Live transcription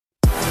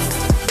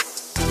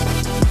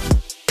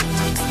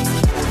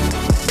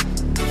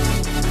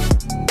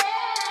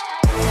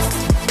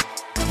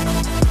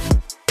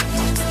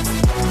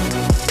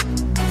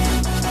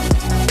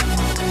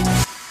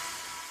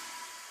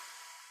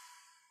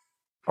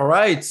All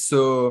right.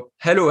 So,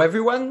 hello,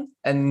 everyone,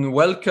 and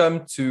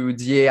welcome to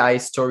the AI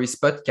Stories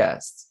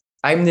podcast.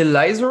 I'm Neil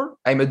Leiser.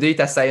 I'm a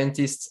data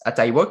scientist at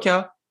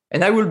iWoka,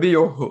 and I will be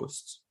your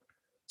host.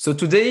 So,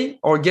 today,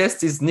 our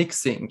guest is Nick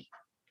Singh.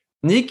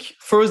 Nick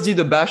first did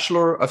a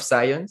Bachelor of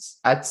Science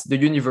at the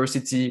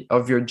University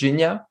of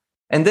Virginia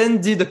and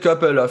then did a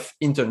couple of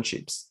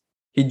internships.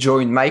 He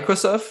joined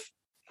Microsoft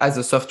as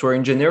a software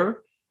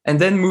engineer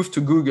and then moved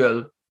to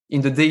Google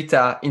in the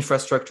data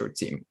infrastructure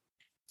team.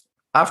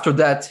 After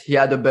that, he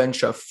had a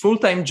bunch of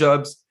full-time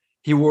jobs.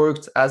 He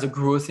worked as a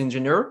growth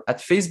engineer at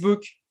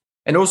Facebook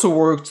and also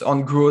worked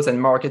on growth and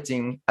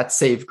marketing at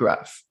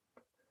SafeGraph.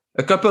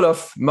 A couple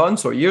of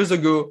months or years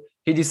ago,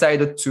 he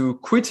decided to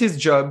quit his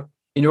job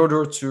in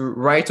order to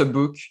write a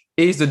book,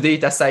 Ace the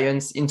Data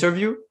Science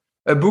Interview,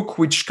 a book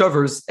which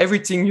covers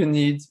everything you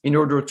need in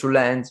order to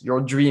land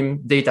your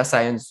dream data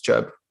science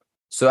job.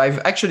 So I've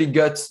actually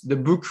got the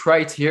book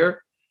right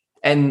here.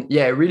 And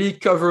yeah, it really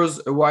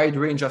covers a wide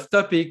range of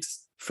topics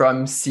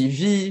from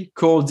CV,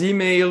 cold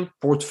email,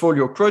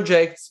 portfolio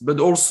projects, but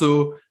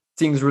also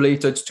things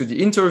related to the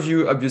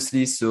interview,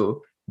 obviously.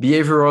 So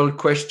behavioral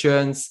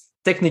questions,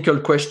 technical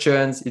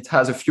questions. It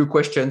has a few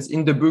questions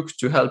in the book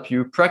to help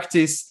you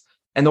practice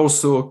and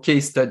also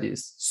case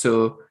studies.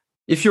 So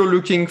if you're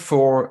looking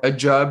for a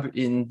job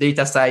in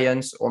data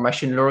science or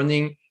machine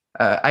learning,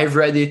 I've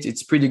read it.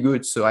 It's pretty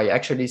good. So I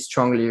actually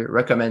strongly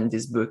recommend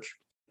this book.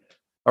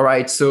 All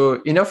right.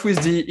 So enough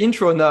with the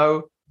intro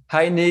now.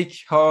 Hi, Nick.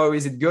 How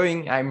is it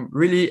going? I'm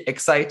really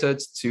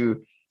excited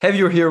to have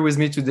you here with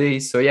me today.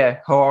 So yeah,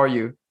 how are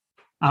you?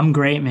 I'm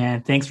great,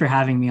 man. Thanks for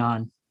having me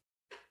on.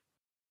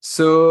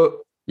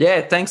 So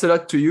yeah, thanks a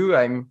lot to you.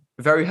 I'm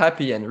very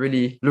happy and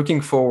really looking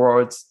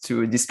forward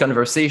to this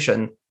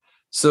conversation.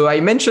 So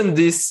I mentioned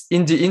this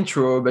in the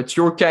intro, but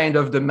you're kind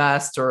of the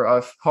master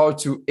of how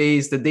to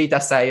ace the data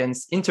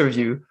science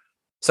interview.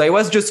 So I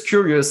was just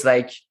curious,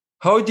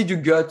 how did you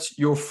get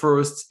your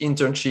first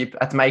internship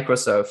at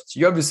Microsoft?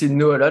 You obviously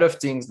know a lot of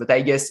things, but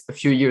I guess a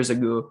few years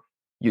ago,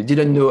 you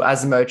didn't know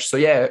as much. So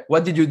yeah,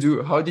 what did you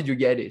do? How did you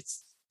get it?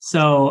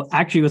 So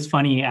actually, what's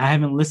funny, I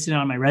haven't listed it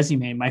on my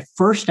resume. My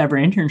first ever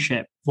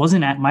internship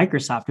wasn't at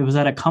Microsoft. It was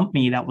at a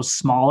company that was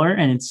smaller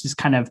and it's just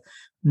kind of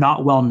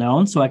not well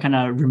known. So I kind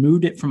of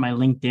removed it from my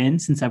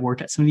LinkedIn since I've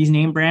worked at some of these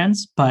name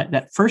brands. But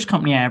that first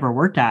company I ever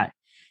worked at,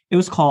 it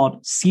was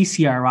called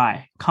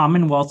CCRI,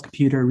 Commonwealth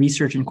Computer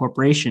Research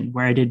Incorporation,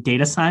 where I did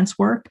data science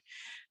work.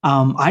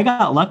 I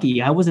got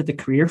lucky. I was at the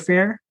career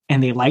fair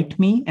and they liked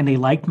me and they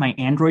liked my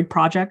Android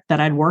project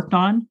that I'd worked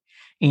on.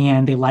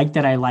 And they liked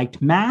that I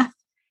liked math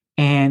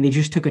and they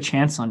just took a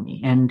chance on me.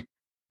 And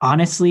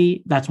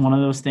honestly, that's one of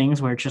those things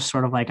where it's just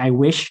sort of like, I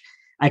wish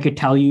I could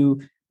tell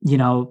you,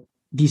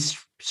 these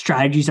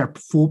strategies are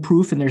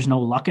foolproof and there's no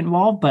luck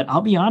involved. But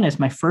I'll be honest,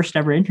 my first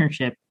ever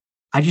internship,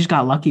 I just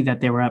got lucky that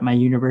they were at my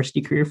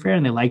university career fair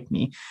and they liked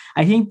me.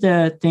 I think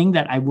the thing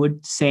that I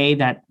would say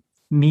that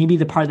maybe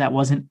the part that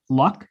wasn't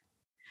luck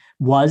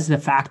was the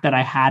fact that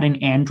I had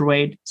an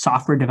Android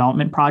software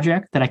development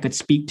project that I could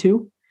speak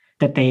to,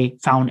 that they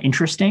found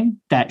interesting,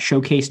 that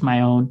showcased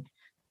my own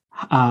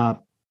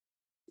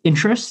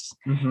interests.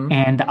 Mm-hmm.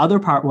 And the other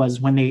part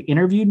was when they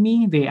interviewed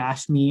me, they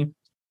asked me,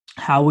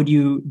 how would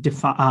you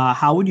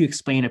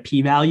explain a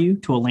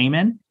p-value to a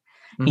layman?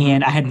 Mm-hmm.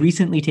 And I had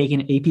recently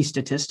taken AP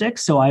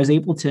statistics, so I was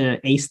able to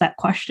ace that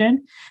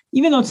question.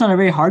 Even though it's not a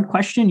very hard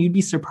question, you'd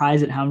be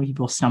surprised at how many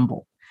people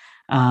stumble.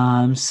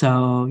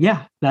 So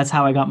yeah, that's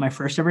how I got my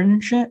first ever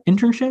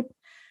internship.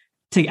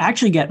 To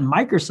actually get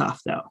Microsoft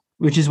though,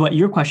 which is what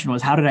your question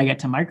was, how did I get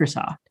to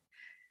Microsoft?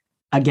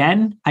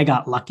 Again, I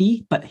got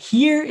lucky, but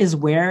here is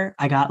where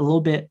I got a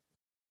little bit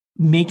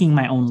making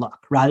my own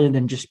luck rather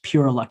than just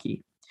pure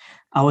lucky.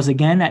 I was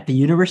again at the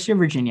University of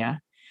Virginia,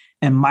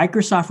 and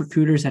Microsoft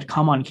recruiters had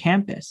come on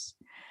campus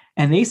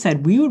and they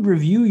said, we would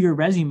review your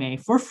resume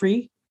for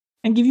free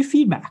and give you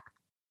feedback.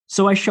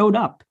 So I showed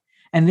up,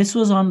 and this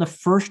was on the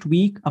first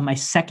week of my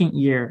second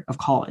year of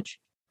college.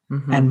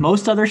 Mm-hmm. And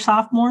most other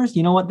sophomores,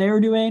 you know what they were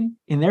doing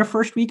in their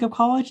first week of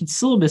college? It's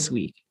syllabus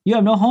week. You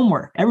have no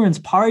homework. Everyone's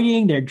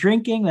partying, they're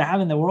drinking, they're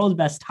having the world's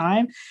best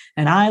time.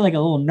 And I, like a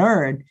little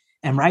nerd,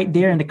 am right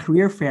there in the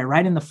career fair,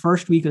 right in the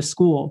first week of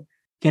school,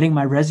 getting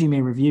my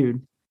resume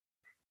reviewed.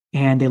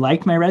 And they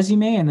liked my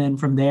resume. And then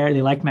from there,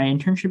 they liked my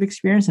internship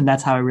experience. And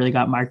that's how I really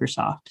got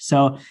Microsoft.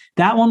 So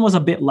that one was a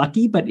bit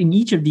lucky. But in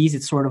each of these,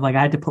 it's sort of like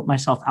I had to put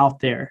myself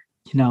out there,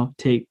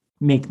 to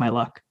make my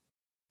luck.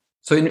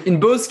 So in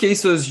both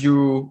cases,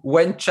 you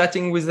went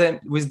chatting with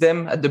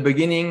them at the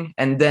beginning.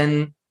 And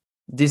then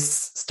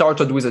this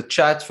started with a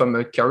chat from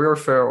a career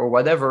fair or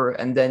whatever.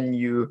 And then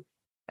you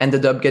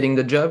ended up getting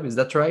the job. Is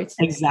that right?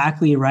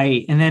 Exactly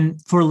right. And then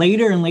for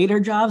later and later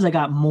jobs, I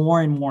got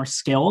more and more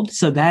skilled.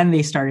 So then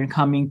they started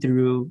coming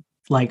through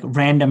like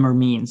randomer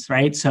means,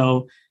 right?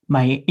 So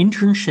my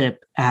internship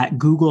at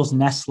Google's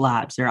Nest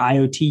Labs, their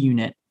IoT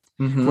unit,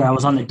 mm-hmm. where I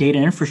was on the data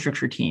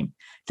infrastructure team,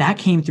 that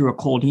came through a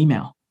cold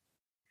email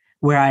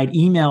where I'd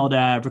emailed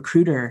a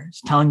recruiter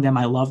telling them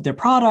I love their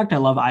product. I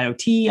love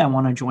IoT. I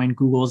want to join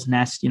Google's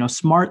Nest,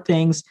 Smart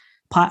Things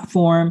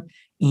platform.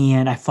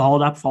 And I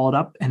followed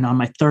up. And on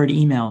my third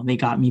email,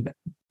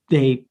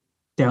 they're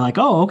like,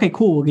 oh, okay,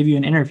 cool. We'll give you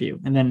an interview.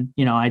 And then,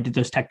 I did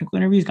those technical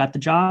interviews, got the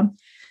job.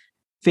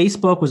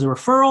 Facebook was a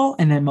referral.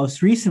 And then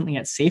most recently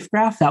at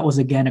SafeGraph, that was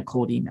again a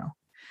cold email.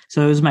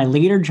 So it was my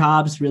later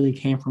jobs really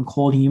came from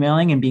cold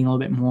emailing and being a little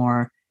bit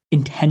more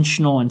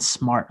intentional and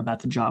smart about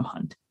the job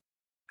hunt.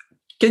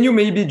 Can you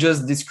maybe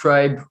just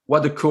describe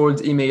what a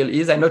cold email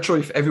is? I'm not sure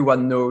if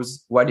everyone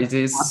knows what it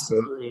is.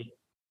 Absolutely. So.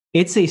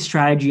 It's a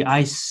strategy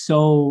I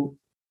so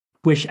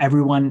wish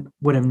everyone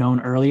would have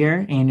known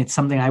earlier. And it's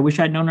something I wish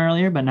I'd known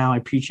earlier, but now I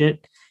preach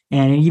it.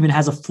 And it even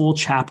has a full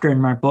chapter in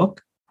my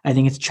book. I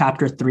think it's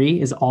chapter 3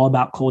 is all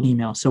about cold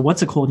email. So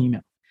what's a cold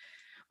email?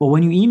 Well,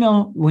 when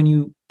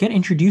you get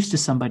introduced to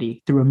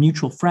somebody through a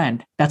mutual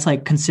friend, that's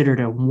like considered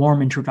a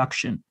warm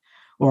introduction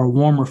or a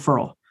warm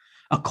referral.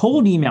 A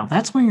cold email,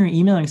 that's when you're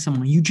emailing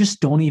someone you just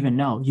don't even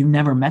know. You've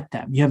never met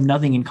them. You have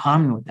nothing in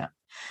common with them.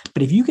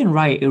 But if you can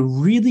write a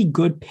really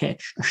good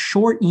pitch, a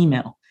short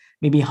email,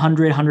 maybe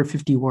 100,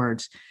 150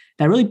 words,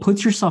 that really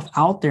puts yourself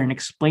out there and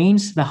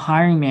explains to the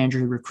hiring manager,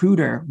 the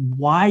recruiter,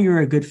 why you're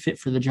a good fit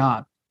for the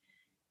job,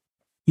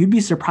 you'd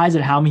be surprised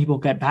at how many people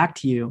get back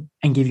to you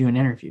and give you an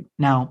interview.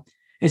 Now,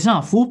 it's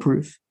not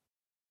foolproof.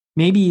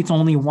 Maybe it's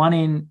only 1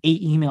 in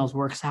 8 emails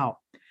works out,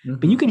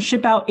 but you can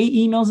ship out 8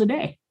 emails a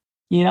day,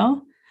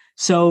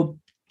 So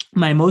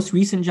my most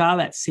recent job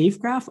at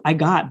SafeGraph, I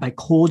got by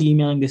cold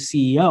emailing the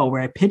CEO,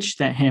 where I pitched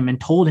at him and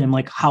told him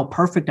like how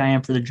perfect I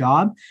am for the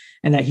job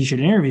and that he should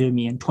interview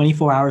me. And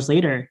 24 hours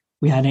later,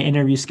 we had an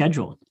interview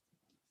scheduled.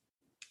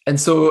 And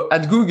so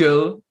at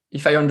Google,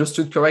 if I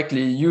understood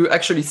correctly, you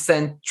actually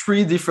sent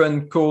 3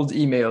 different cold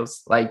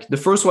emails. Like the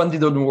first one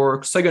didn't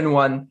work, second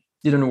one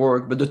didn't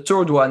work, but the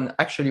third one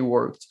actually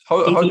worked.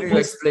 How do you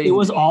explain? It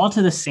was all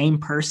to the same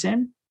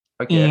person.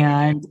 Okay.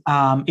 And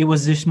it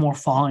was just more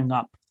following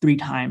up 3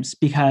 times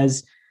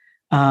because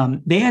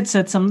they had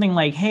said something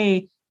like,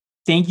 hey,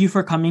 thank you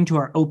for coming to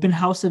our open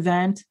house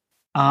event.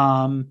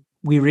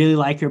 We really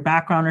like your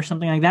background or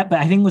something like that. But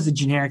I think it was a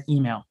generic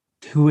email.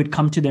 Who would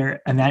come to their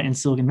event in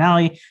Silicon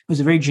Valley. It was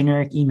a very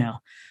generic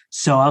email.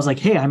 So I was like,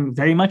 hey, I'm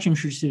very much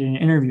interested in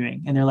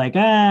interviewing. And they're like,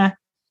 they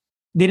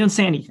didn't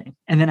say anything.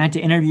 And then I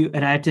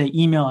had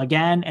to email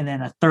again. And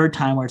then a third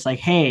time where it's like,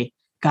 hey,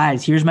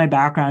 guys, here's my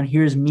background.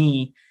 Here's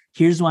me.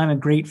 Here's why I'm a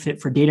great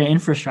fit for data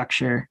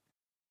infrastructure.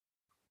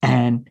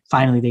 And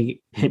finally,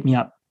 they hit me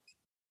up.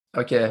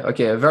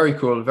 Okay. Very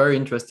cool. Very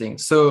interesting.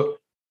 So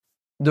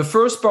the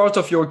first part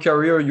of your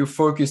career, you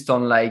focused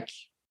on like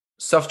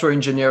software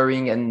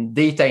engineering and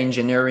data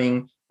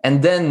engineering.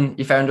 And then,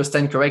 if I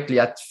understand correctly,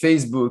 at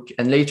Facebook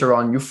and later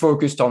on, you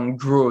focused on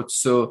growth.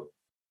 So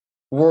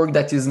work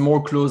that is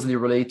more closely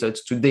related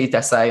to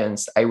data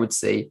science, I would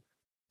say.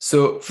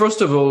 So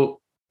first of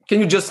all, can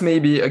you just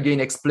maybe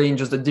again explain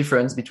just the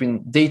difference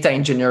between data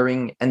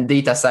engineering and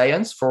data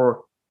science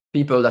for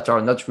people that are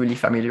not really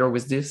familiar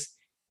with this?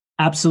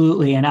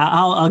 Absolutely. And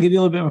I'll give you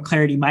a little bit more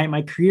clarity.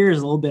 My career is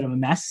a little bit of a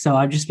mess. So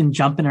I've just been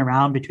jumping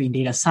around between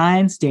data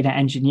science, data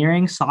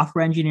engineering,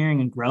 software engineering,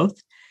 and growth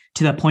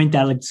to the point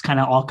that it's kind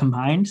of all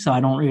combined. So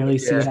I don't really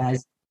see it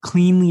as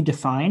cleanly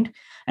defined.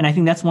 And I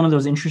think that's one of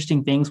those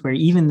interesting things where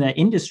even the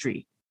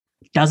industry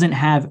doesn't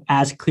have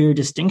as clear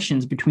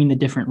distinctions between the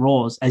different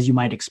roles as you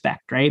might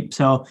expect, right?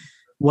 So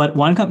what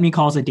one company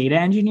calls a data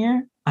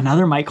engineer,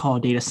 another might call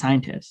a data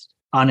scientist,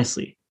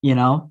 honestly,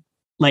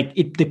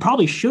 they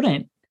probably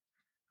shouldn't,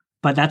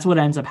 but that's what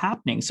ends up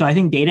happening. So I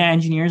think data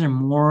engineers are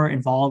more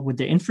involved with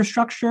the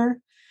infrastructure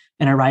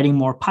and are writing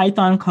more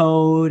Python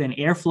code and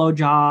Airflow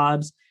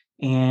jobs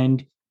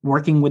and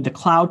working with the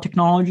cloud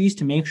technologies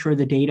to make sure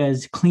the data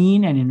is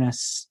clean and in a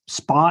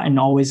spot and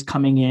always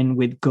coming in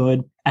with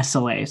good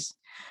SLAs.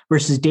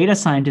 Versus data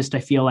scientists,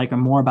 I feel like, are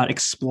more about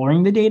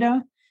exploring the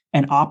data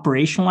and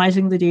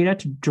operationalizing the data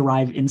to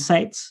derive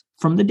insights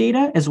from the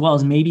data, as well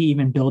as maybe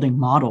even building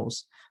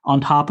models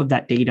on top of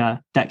that data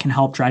that can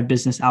help drive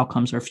business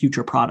outcomes or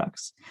future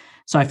products.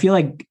 So I feel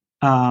like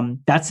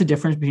that's the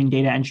difference between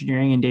data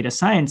engineering and data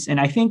science. And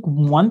I think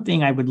one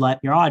thing I would let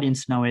your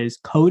audience know is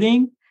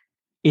coding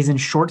is in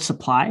short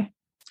supply.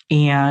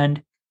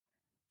 And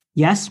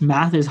yes,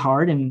 math is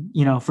hard. And,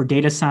 for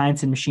data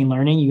science and machine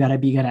learning, you got to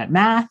be good at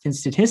math and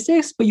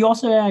statistics, but you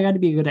also got to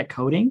be good at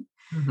coding.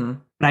 Mm-hmm.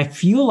 But I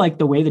feel like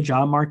the way the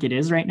job market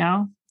is right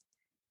now,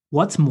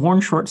 what's more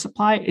in short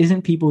supply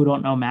isn't people who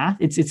don't know math.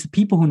 It's the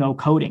people who know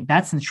coding.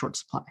 That's in short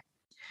supply.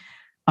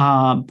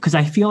 Because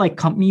I feel like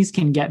companies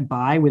can get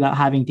by without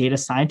having data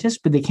scientists,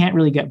 but they can't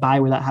really get by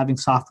without having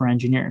software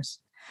engineers.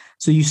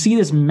 So you see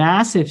this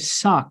massive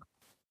suck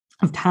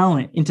of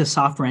talent into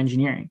software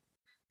engineering.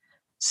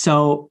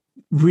 So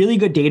really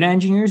good data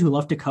engineers who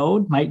love to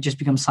code might just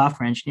become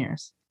software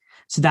engineers.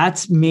 So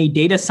that's made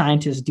data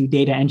scientists do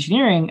data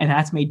engineering, and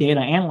that's made data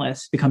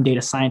analysts become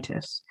data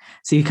scientists.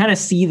 So you kind of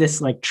see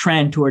this like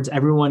trend towards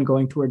everyone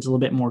going towards a little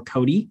bit more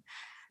codey.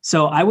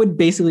 So I would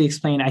basically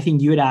explain, I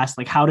think you had asked,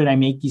 like, how did I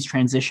make these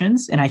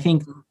transitions? And I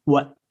think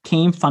what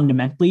came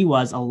fundamentally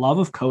was a love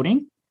of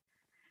coding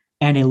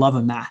and a love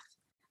of math.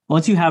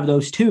 Once you have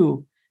those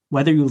two,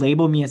 whether you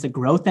label me as a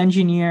growth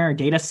engineer,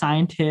 data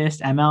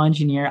scientist, ML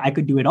engineer, I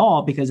could do it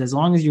all, because as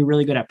long as you're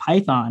really good at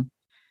Python,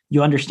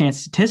 you understand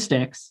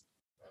statistics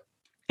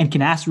and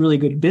can ask really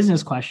good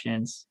business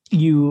questions,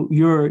 you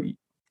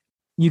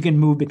can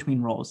move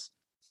between roles.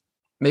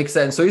 Makes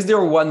sense. So is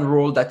there one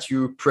role that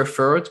you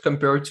preferred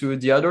compared to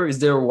the other? Is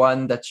there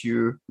one that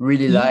you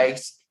really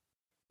liked?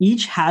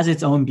 Each has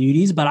its own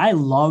beauties, but I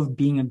love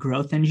being a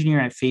growth engineer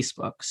at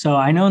Facebook. So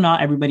I know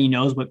not everybody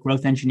knows what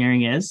growth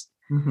engineering is.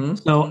 Mm-hmm.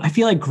 So I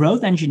feel like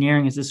growth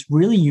engineering is this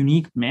really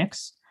unique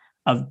mix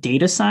of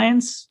data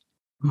science,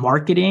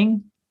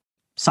 marketing,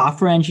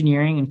 software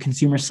engineering, and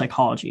consumer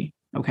psychology.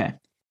 Okay.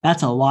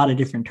 That's a lot of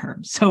different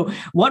terms. So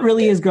what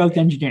really is growth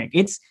engineering?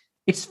 It's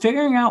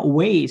figuring out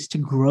ways to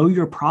grow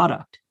your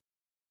product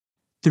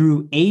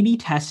through A/B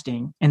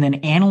testing and then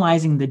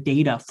analyzing the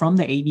data from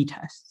the A/B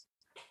tests,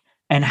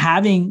 and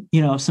having,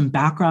 some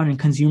background in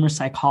consumer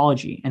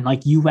psychology and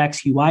like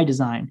UX, UI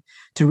design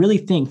to really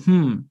think,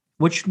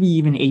 what should we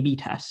even A/B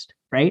test,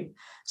 right?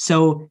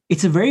 So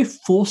it's a very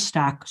full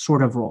stack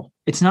sort of role.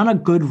 It's not a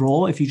good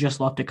role if you just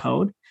love to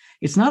code.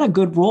 It's not a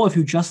good role if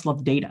you just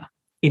love data.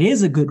 It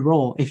is a good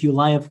role if you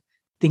love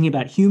thinking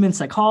about human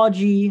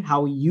psychology,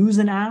 how we use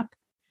an app,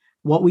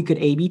 what we could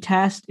A/B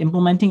test,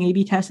 implementing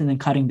A/B tests, and then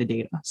cutting the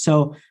data.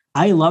 So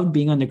I loved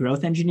being on the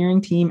growth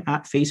engineering team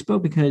at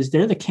Facebook because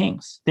they're the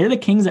kings. They're the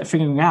kings at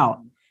figuring out,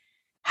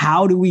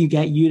 how do we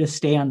get you to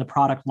stay on the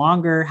product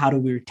longer? How do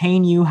we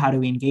retain you? How do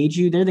we engage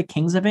you? They're the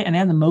kings of it, and they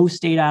have the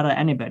most data out of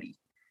anybody,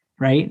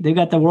 right? They've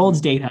got the world's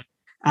data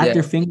at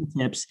their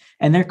fingertips,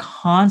 and they're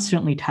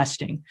constantly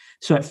testing.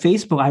 So at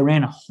Facebook, I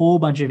ran a whole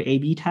bunch of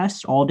A/B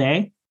tests all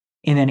day,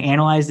 and then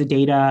analyzed the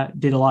data,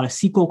 did a lot of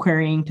SQL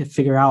querying to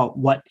figure out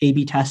what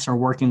A/B tests are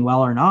working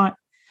well or not,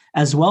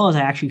 as well as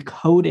I actually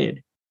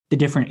coded the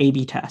different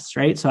A/B tests,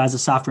 right? So as a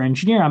software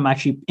engineer, I'm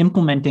actually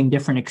implementing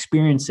different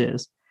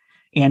experiences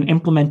and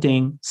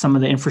implementing some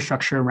of the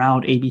infrastructure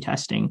around A/B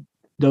testing,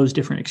 those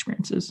different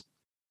experiences.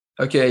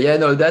 Okay, yeah,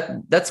 no,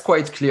 that's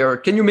quite clear.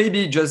 Can you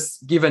maybe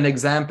just give an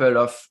example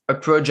of a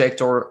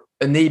project or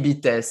an A/B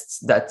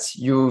test that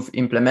you've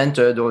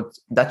implemented or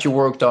that you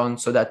worked on,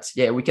 so that,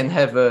 we can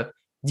have a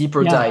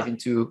deeper dive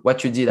into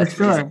what you did at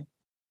Facebook?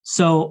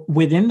 So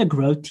within the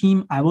growth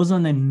team, I was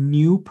on the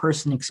new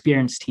person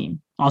experience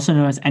team, also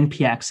known as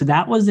NPX. So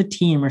that was the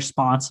team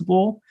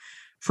responsible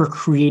for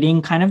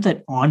creating kind of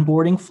that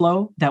onboarding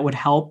flow that would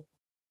help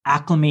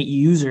acclimate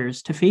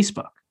users to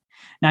Facebook.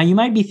 Now, you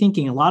might be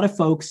thinking, a lot of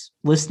folks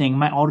listening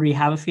might already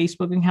have a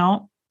Facebook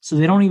account, so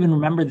they don't even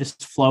remember this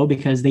flow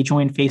because they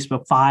joined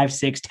Facebook 5,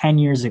 6, 10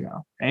 years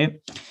ago,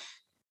 right?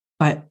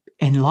 But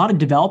in a lot of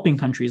developing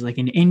countries, like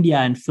in India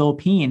and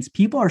Philippines,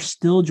 people are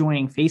still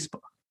joining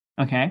Facebook,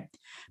 okay?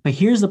 But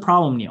here's the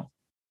problem, Neil.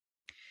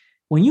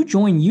 When you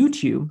join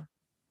YouTube,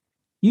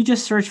 you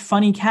just search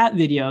funny cat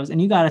videos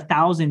and you got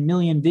 1,000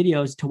 million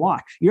videos to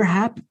watch. You're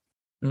happy.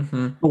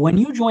 Mm-hmm. But when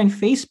you join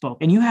Facebook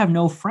and you have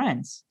no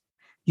friends,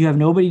 you have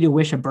nobody to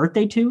wish a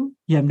birthday to,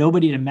 you have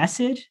nobody to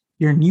message,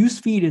 your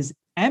newsfeed is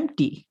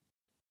empty.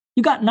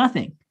 You got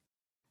nothing.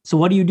 So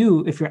what do you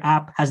do if your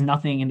app has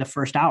nothing in the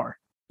first hour?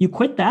 You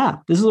quit the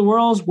app. This is the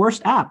world's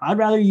worst app. I'd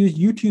rather use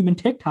YouTube and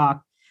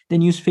TikTok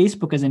than use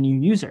Facebook as a new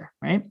user,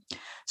 right?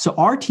 So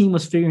our team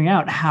was figuring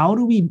out, how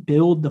do we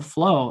build the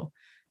flow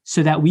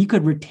so that we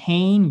could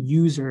retain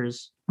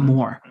users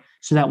more,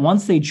 so that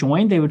once they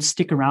joined, they would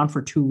stick around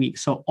for 2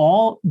 weeks. So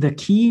all the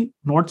key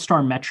North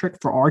Star metric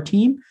for our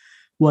team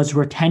was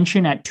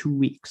retention at 2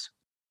 weeks.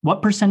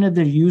 What percent of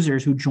the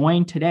users who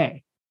joined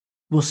today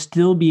will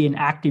still be an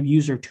active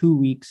user 2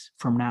 weeks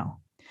from now?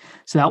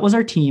 So that was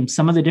our team.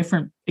 Some of the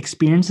different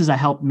experiences I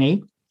helped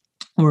make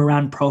were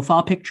around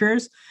profile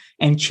pictures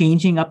and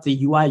changing up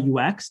the UI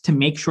UX to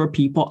make sure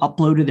people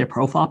uploaded their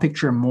profile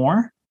picture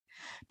more.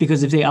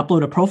 Because if they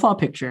upload a profile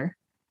picture,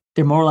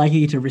 they're more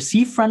likely to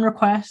receive friend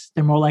requests.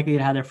 They're more likely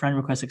to have their friend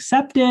requests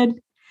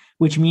accepted,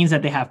 which means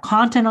that they have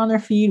content on their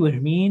feed, which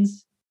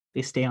means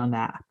they stay on the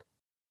app.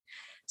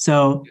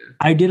 So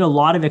I did a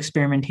lot of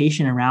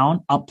experimentation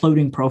around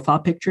uploading profile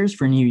pictures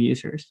for new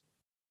users.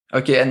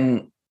 Okay,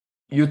 and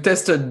you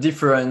tested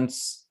different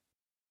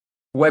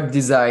web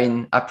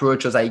design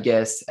approaches, I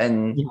guess,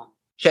 and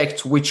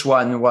checked which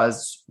one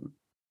was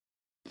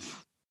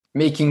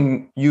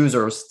making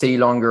users stay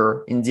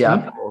longer in the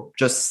app or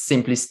just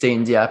simply stay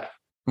in the app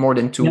more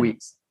than 2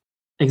 weeks.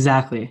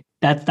 Exactly.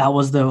 That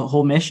was the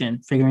whole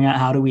mission, figuring out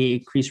how do we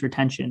increase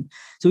retention.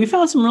 So we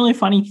found some really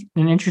funny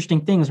and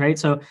interesting things, right?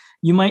 So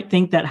you might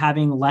think that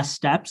having less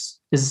steps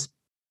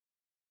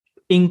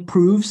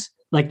improves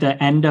like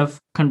the end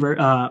of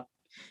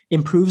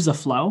improves the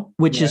flow,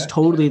 which is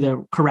totally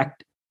the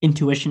correct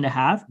intuition to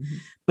have. Mm-hmm.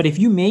 But if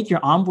you make your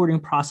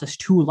onboarding process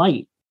too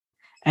light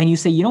and you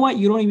say, you know what,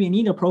 you don't even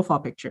need a profile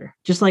picture,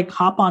 just like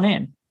hop on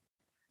in,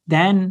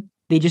 then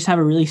they just have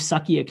a really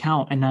sucky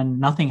account and then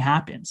nothing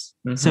happens.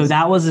 Mm-hmm. So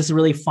that was this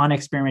really fun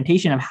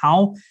experimentation of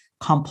how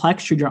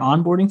complex should your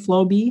onboarding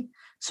flow be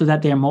so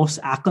that they're most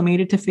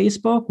acclimated to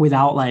Facebook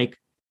without like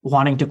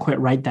wanting to quit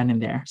right then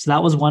and there. So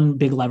that was one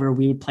big lever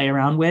we would play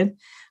around with.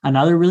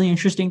 Another really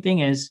interesting thing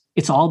is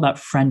it's all about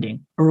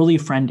friending. Early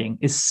friending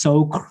is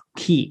so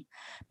key,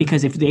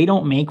 because if they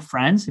don't make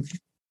friends, if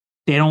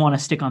they don't want to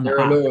stick on the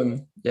app,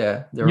 alone.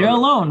 Yeah, they're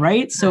alone,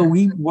 right? So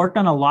we worked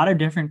on a lot of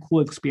different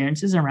cool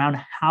experiences around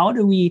how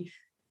do we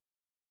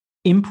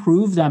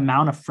improve the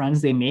amount of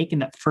friends they make in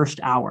that first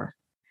hour.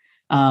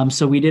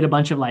 So we did a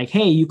bunch of like,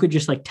 hey, you could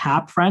just like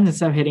tap friends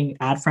instead of hitting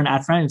add friend.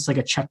 It's like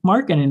a check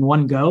mark. And in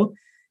one go,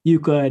 you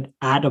could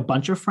add a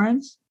bunch of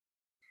friends.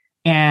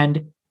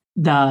 And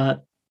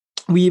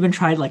we even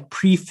tried like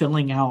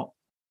pre-filling out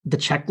the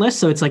checklist.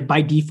 So it's like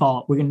by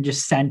default, we're going to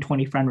just send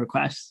 20 friend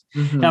requests.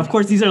 Now, of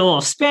course, these are a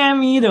little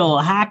spammy, they're a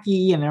little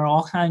hacky, and there are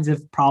all kinds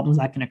of problems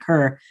that can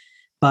occur.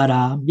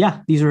 But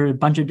these are a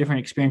bunch of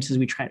different experiences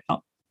we tried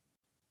out.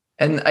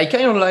 And I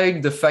kind of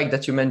like the fact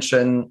that you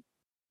mentioned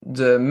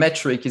the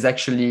metric is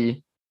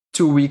actually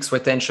 2 weeks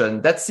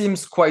retention. That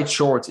seems quite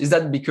short. Is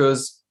that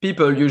because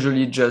people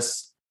usually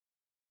just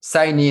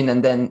sign in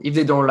and then if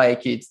they don't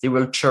like it, they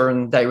will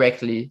churn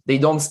directly? They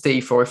don't stay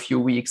for a few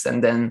weeks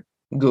and then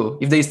go.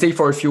 If they stay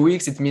for a few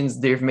weeks, it means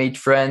they've made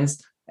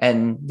friends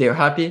and they're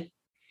happy.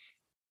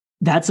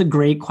 That's a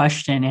great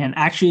question. And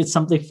actually, it's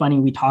something funny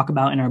we talk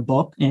about in our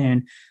book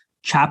in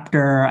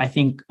chapter, I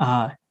think,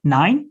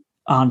 9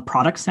 on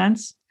product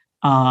sense.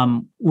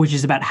 Which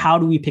is about how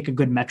do we pick a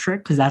good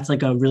metric? Because that's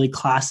like a really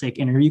classic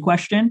interview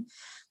question.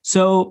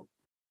 So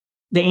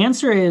the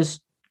answer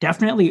is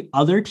definitely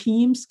other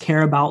teams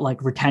care about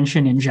like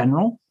retention in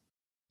general.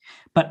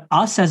 But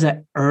us as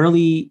an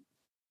early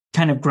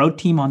kind of growth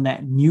team on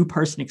that new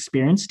person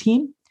experience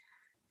team,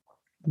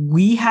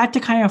 we had to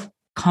kind of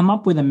come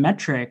up with a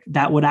metric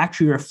that would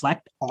actually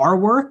reflect our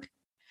work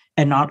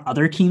and not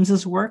other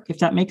teams' work, if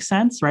that makes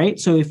sense, right?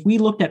 So if we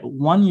looked at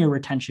 1 year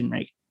retention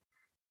rate,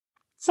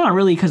 it's not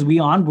really because we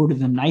onboarded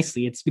them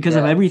nicely. It's because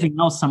of everything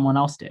else someone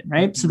else did,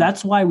 right? So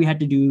that's why we had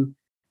to do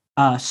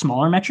a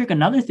smaller metric.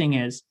 Another thing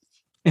is,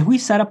 if we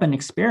set up an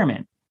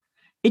experiment,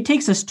 it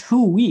takes us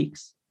 2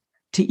 weeks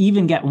to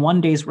even get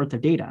 1 day's worth of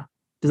data.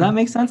 Does that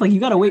make sense? Like you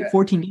got to wait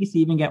 14 days to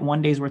even get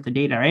 1 day's worth of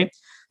data, right?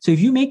 So if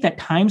you make that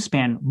time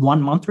span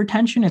 1 month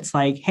retention, it's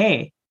like,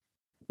 hey,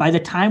 by the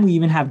time we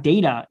even have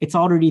data, it's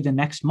already the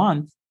next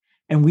month,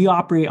 and we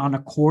operate on a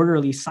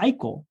quarterly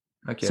cycle.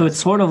 Okay. So it's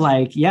sort of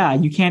like,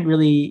 you can't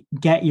really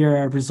get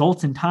your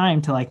results in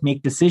time to like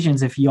make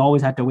decisions if you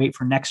always have to wait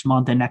for next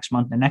month and next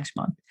month and next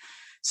month.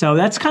 So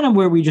that's kind of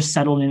where we just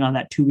settled in on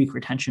that 2 week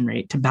retention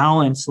rate to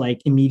balance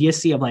like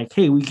immediacy of like,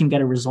 hey, we can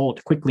get a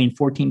result quickly in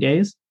 14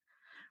 days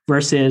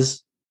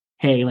versus,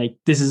 hey, like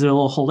this is a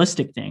little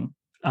holistic thing.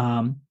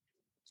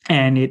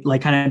 And it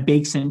like kind of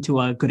bakes into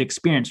a good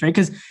experience, right?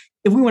 Because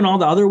if we went all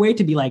the other way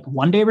to be like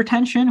 1 day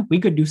retention, we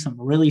could do some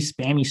really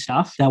spammy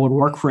stuff that would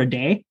work for a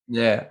day.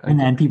 Yeah. Okay. And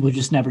then people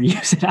just never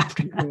use it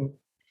after that.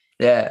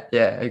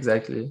 Yeah,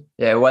 exactly.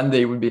 Yeah, 1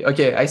 day would be,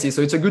 okay, I see.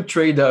 So it's a good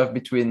trade-off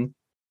between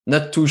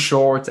not too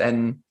short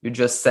and you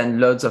just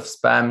send loads of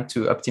spam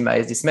to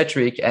optimize this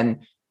metric,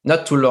 and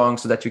not too long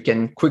so that you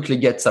can quickly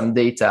get some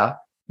data,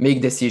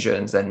 make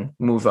decisions and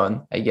move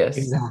on, I guess.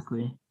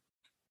 Exactly.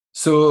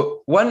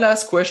 So one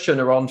last question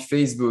around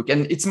Facebook,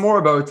 and it's more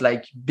about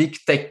like big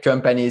tech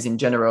companies in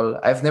general.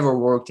 I've never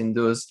worked in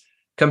those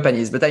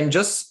companies, but I'm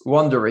just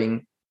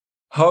wondering,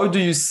 how do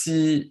you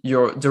see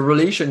the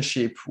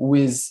relationship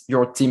with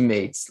your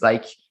teammates,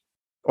 like,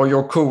 or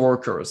your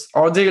coworkers?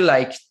 Are they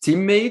like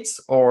teammates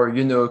or,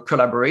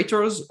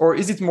 collaborators, or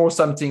is it more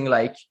something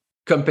like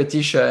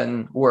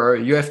competition where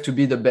you have to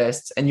be the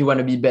best and you want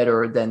to be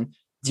better than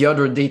the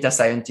other data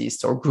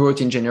scientist or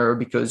growth engineer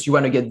because you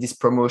want to get this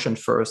promotion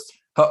first?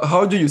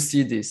 How do you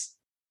see this?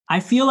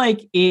 I feel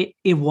like it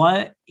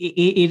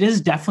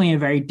is definitely a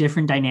very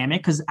different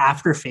dynamic, because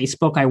after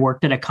Facebook, I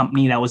worked at a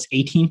company that was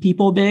 18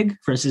 people big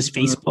versus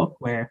Facebook,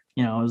 where,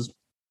 it was,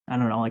 I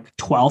don't know, like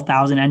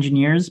 12,000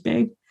 engineers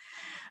big.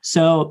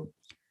 So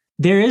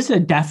there is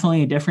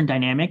definitely a different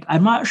dynamic.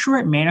 I'm not sure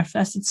it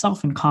manifests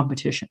itself in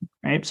competition,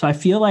 right? So I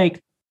feel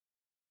like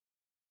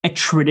a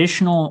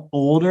traditional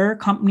older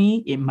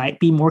company, it might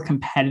be more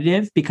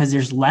competitive because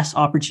there's less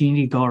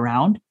opportunity to go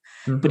around.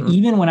 Mm-hmm. But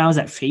even when I was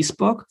at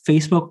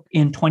Facebook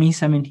in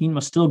 2017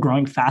 was still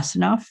growing fast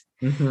enough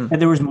that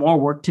there was more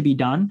work to be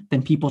done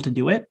than people to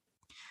do it.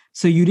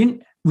 So you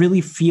didn't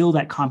really feel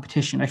that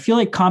competition. I feel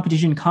like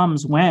competition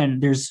comes when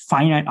there's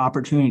finite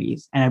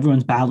opportunities and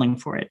everyone's battling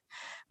for it.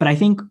 But I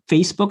think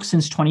Facebook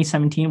since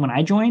 2017, when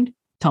I joined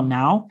till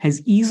now,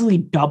 has easily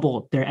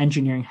doubled their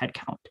engineering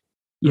headcount.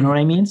 You know what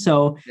I mean?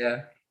 So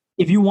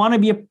if you want to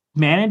be a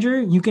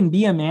manager, you can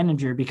be a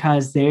manager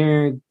because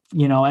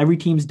every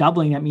team's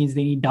doubling. That means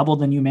they need double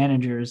the new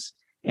managers,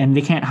 and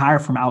they can't hire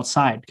from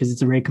outside because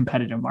it's a very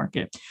competitive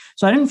market.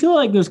 So I didn't feel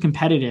like it was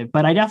competitive,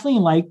 but I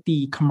definitely like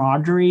the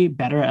camaraderie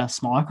better at a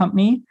smaller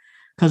company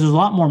because it was a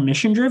lot more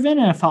mission driven,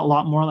 and it felt a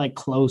lot more like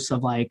close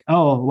of like,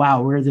 oh,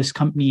 wow, we're this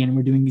company and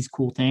we're doing these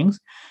cool things.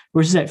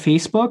 Versus at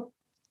Facebook,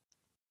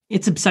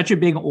 it's such a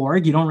big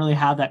org. You don't really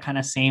have that kind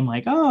of same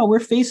like, oh, we're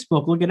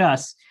Facebook, look at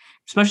us.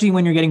 Especially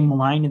when you're getting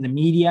maligned in the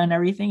media and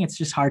everything, it's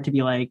just hard to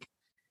be like,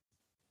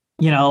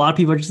 a lot of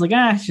people are just like,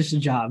 it's just a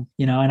job,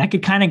 and I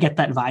could kind of get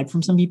that vibe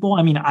from some people.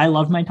 I mean, I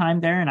loved my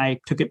time there and I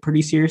took it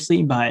pretty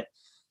seriously, but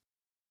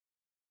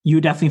you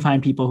definitely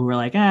find people who are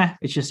like,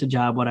 it's just a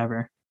job,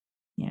 whatever.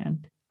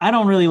 And I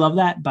don't really love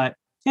that, but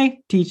hey,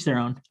 to each their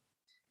own.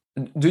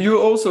 Do you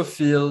also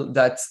feel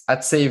that at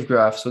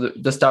SafeGraph, so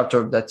the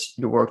startup that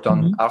you worked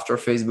on after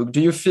Facebook,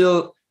 do you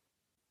feel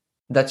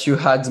that you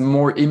had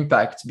more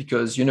impact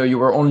because, you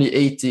were only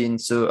 18?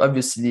 So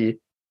obviously,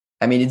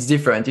 I mean, it's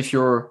different. If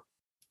you're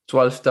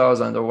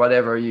 12,000 or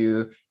whatever,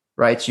 you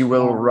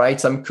will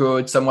write some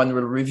code, someone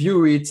will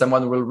review it,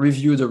 someone will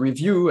review the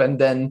review, and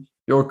then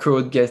your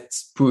code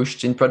gets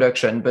pushed in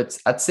production. But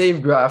at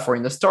SafeGraph or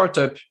in a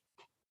startup,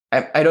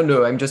 I don't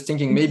know. I'm just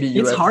thinking maybe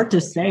it's hard to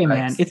say,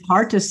 man. It's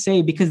hard to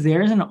say because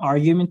there's an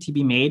argument to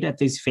be made at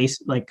these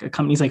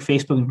companies like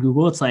Facebook and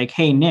Google. It's like,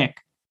 hey, Nick,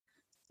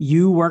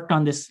 you worked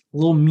on this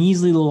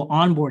measly little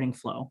onboarding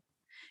flow,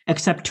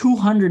 except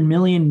 200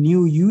 million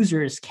new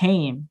users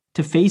came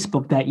to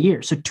Facebook that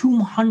year. So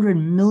 200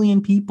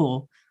 million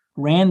people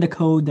ran the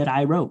code that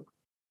I wrote.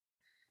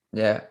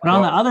 Yeah. But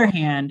on the other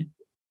hand,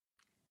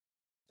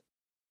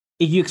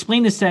 if you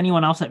explain this to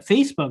anyone else at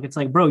Facebook, it's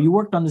like, bro, you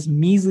worked on this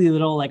measly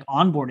little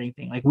onboarding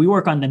thing. Like we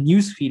work on the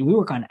news feed, we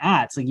work on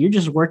ads. Like you're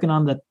just working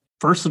on the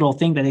first little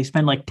thing that they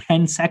spend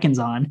 10 seconds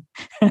on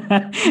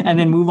and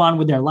then move on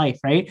with their life,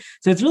 right?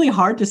 So it's really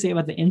hard to say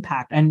about the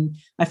impact. And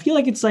I feel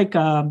like it's like,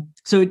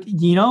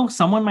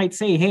 someone might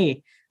say,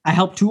 hey, I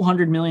helped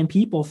 200 million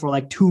people for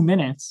 2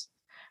 minutes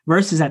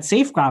versus at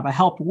SafeGraph, I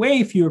helped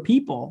way fewer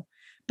people.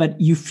 But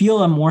you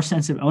feel a more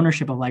sense of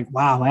ownership of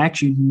wow, I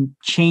actually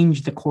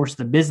changed the course of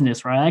the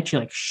business, or I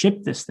actually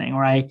shipped this thing,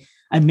 or I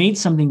made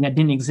something that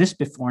didn't exist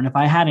before. And if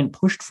I hadn't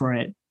pushed for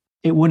it,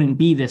 it wouldn't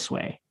be this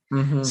way.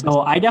 Mm-hmm.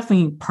 So I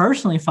definitely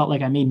personally felt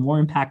like I made more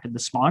impact at the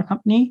smaller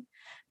company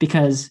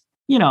because,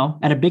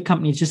 at a big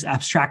company, it's just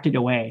abstracted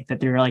away that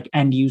they're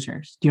end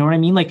users. Do you know what I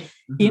mean?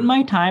 In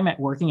my time at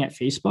working at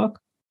Facebook,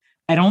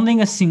 I don't think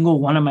a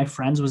single one of my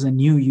friends was a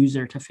new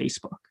user to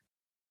Facebook,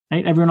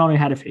 right? Everyone already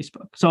had a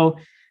Facebook. So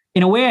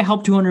in a way, I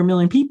helped 200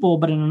 million people,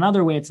 but in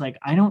another way, it's I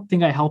don't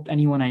think I helped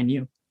anyone I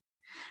knew.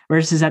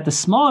 Versus at the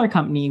smaller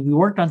company, we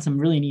worked on some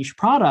really niche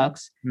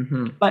products.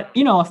 Mm-hmm. But,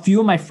 a few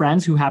of my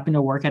friends who happened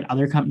to work at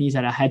other companies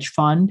at a hedge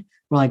fund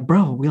were like,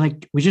 bro,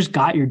 we just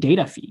got your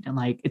data feed and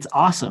it's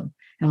awesome.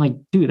 And I'm like,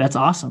 dude, that's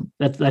awesome.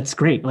 That's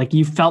great.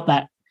 You felt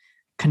that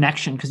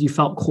connection because you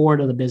felt core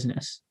to the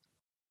business.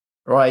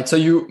 Right. So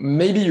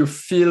you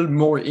feel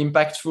more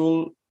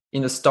impactful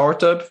in a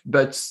startup,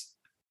 but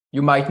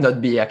you might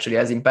not be actually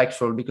as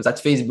impactful because at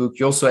Facebook,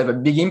 you also have a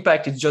big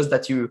impact. It's just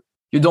that you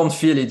don't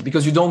feel it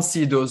because you don't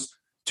see those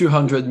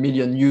 200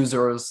 million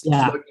users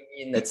logging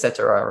in,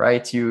 etc.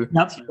 Right? You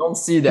don't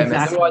see them. Exactly. And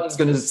everyone is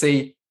going to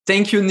say,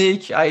 thank you,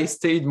 Nick. I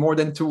stayed more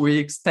than 2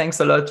 weeks. Thanks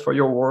a lot for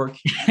your work.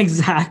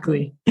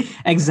 Exactly.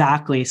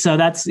 So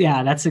that's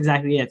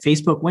exactly it.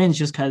 Facebook wins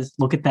just because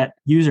look at that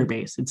user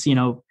base. It's,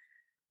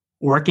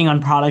 working on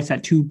products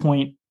that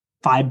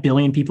 2.5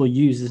 billion people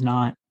use is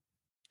not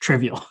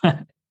trivial.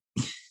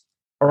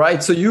 All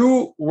right. So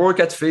you work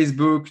at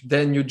Facebook,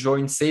 then you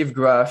join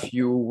SafeGraph,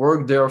 you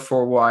work there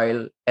for a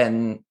while.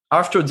 And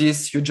after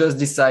this, you just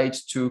decide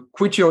to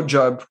quit your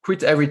job,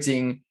 quit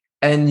everything,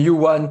 and you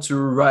want to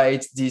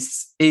write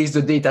this Ace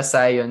the Data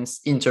Science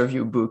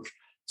interview book.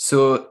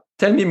 So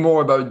tell me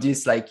more about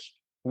this.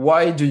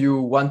 Why do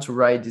you want to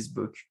write this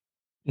book?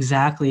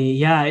 Exactly.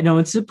 Yeah,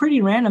 it's a pretty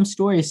random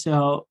story.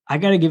 So I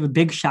got to give a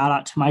big shout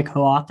out to my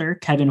co-author,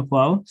 Kevin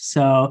Huo.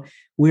 So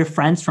we're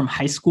friends from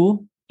high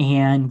school.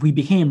 And we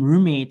became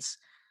roommates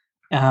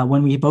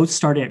when we both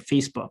started at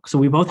Facebook. So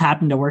we both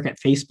happened to work at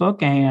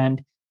Facebook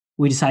and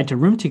we decided to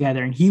room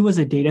together. And he was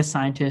a data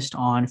scientist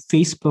on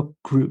Facebook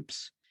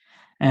groups.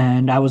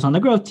 And I was on the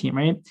growth team,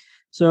 right?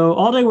 So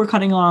all day we're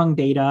cutting along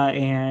data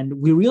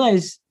and we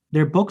realized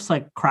there are books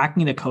like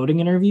Cracking the Coding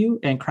Interview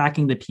and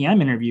Cracking the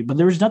PM Interview, but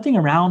there was nothing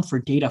around for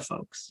data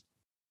folks,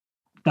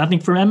 nothing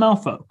for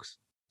ML folks.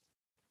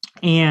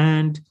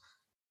 And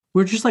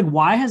we're just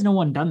why has no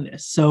one done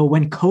this? So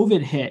when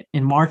COVID hit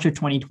in March of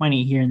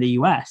 2020 here in the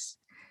US,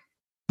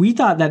 we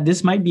thought that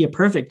this might be a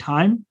perfect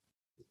time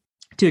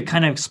to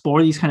kind of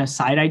explore these kind of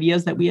side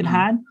ideas that we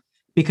had.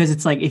 Because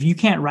it's if you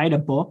can't write a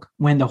book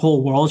when the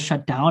whole world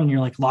shut down and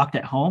you're locked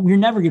at home, you're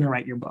never going to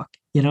write your book.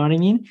 You know what I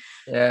mean?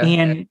 Yeah.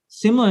 And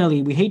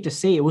similarly, we hate to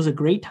say it was a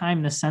great time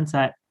in the sense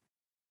that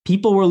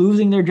people were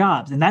losing their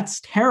jobs and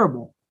that's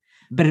terrible.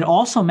 But it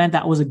also meant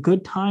that was a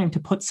good time to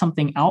put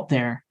something out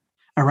there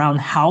around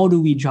how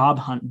do we job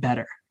hunt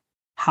better?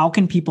 How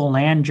can people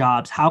land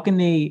jobs? How can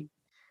they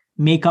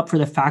make up for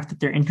the fact that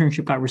their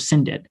internship got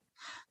rescinded?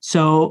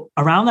 So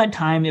around that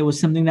time, it was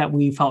something that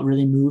we felt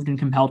really moved and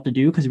compelled to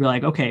do because we were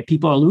like, okay,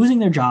 people are losing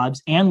their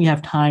jobs and we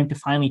have time to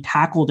finally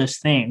tackle this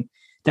thing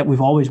that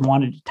we've always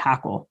wanted to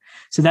tackle.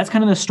 So that's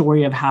kind of the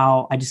story of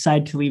how I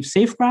decided to leave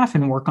SafeGraph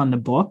and work on the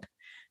book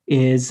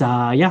is,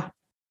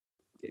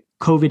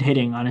 COVID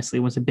hitting, honestly,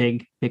 was a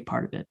big, big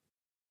part of it.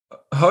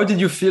 How did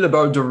you feel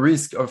about the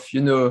risk of,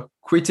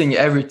 quitting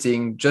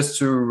everything just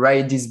to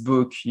write this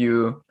book?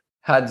 You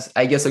had,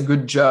 I guess, a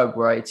good job,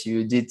 right?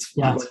 You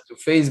went to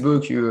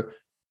Facebook, you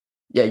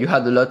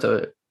had a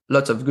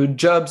lot of good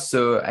jobs.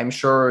 So I'm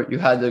sure you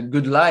had a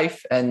good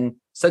life, and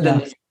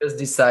suddenly you just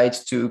decide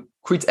to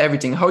quit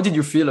everything. How did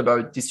you feel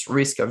about this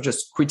risk of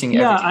just quitting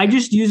everything? Yeah, I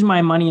just used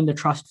my money in the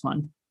trust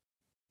fund.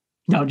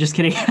 No, just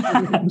kidding.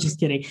 Just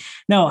kidding.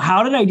 No,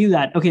 how did I do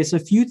that? Okay, so a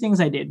few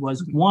things I did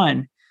was,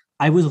 one,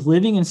 I was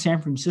living in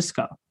San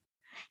Francisco.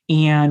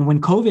 And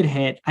when COVID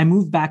hit, I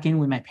moved back in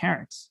with my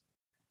parents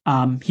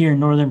here in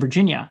Northern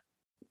Virginia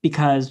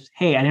because,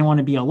 hey, I didn't want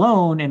to be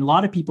alone. And a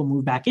lot of people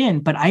moved back in.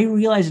 But I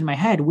realized in my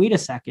head, wait a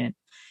second,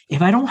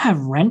 if I don't have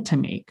rent to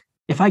make,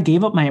 if I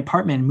gave up my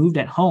apartment and moved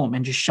at home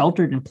and just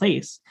sheltered in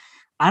place,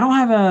 I don't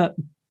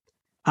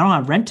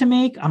have rent to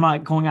make. I'm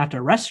not going out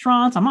to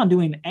restaurants. I'm not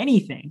doing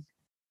anything.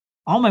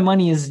 All my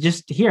money is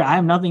just here. I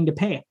have nothing to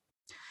pay.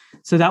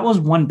 So that was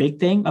one big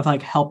thing of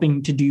like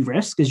helping to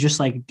de-risk, is just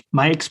like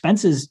my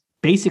expenses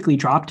basically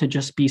dropped to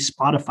just be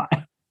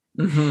Spotify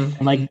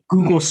and like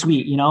Google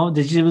Suite, you know,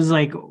 it was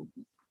like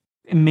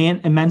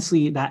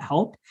immensely that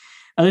helped.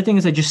 Other thing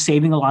is like just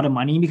saving a lot of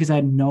money because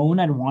I'd known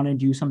I'd want to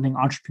do something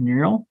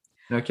entrepreneurial.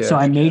 Okay. So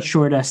I made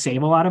sure to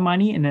save a lot of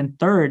money. And then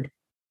third,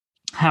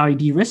 how I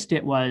de-risked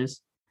it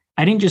was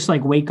I didn't just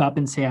like wake up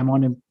and say, I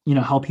want to, you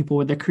know, help people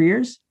with their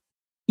careers.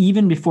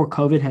 Even before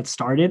COVID had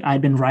started,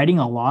 I'd been writing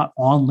a lot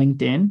on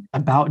LinkedIn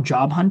about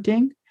job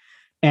hunting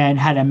and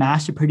had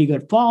amassed a pretty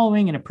good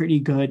following and a pretty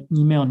good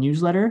email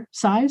newsletter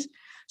size.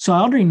 So I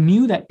already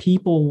knew that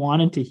people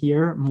wanted to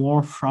hear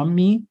more from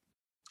me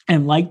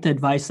and liked the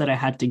advice that I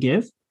had to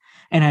give.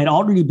 And I'd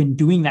already been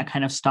doing that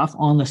kind of stuff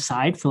on the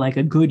side for like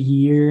a good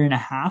year and a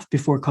half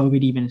before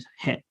COVID even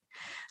hit.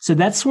 So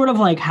that's sort of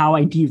like how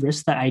I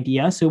de-risked that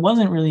idea. So it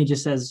wasn't really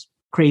just as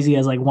crazy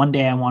as like one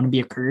day I want to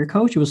be a career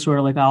coach. It was sort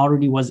of like I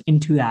already was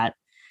into that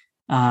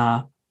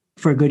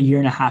for a good year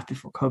and a half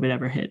before COVID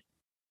ever hit.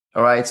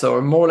 All right.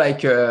 So more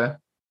like a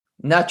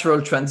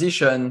natural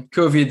transition.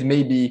 COVID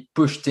maybe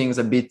pushed things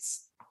a bit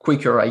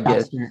quicker, I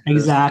guess.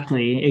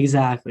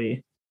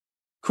 Exactly.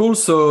 Cool.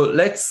 So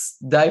let's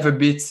dive a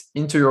bit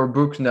into your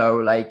book now.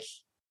 Like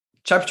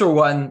chapter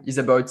 1 is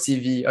about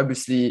CV.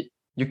 Obviously,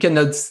 you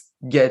cannot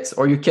get,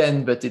 or you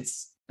can, but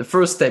it's the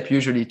first step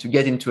usually to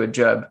get into a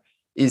job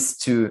is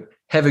to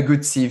have a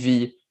good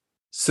CV.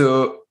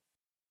 So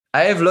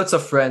I have lots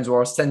of friends who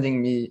are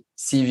sending me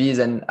CVs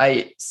and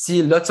I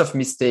see lots of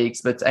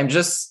mistakes, but I'm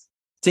just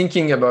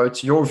thinking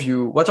about your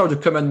view. What are the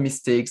common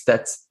mistakes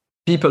that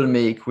people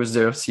make with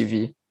their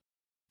CV?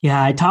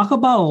 Yeah, I talk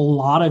about a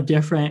lot of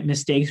different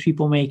mistakes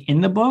people make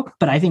in the book,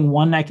 but I think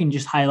one I can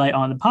just highlight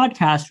on the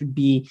podcast would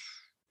be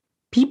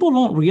people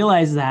don't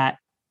realize that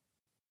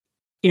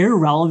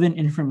irrelevant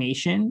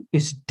information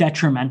is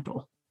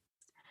detrimental.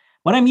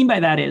 What I mean by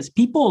that is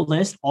people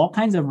list all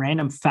kinds of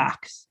random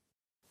facts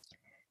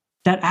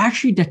that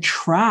actually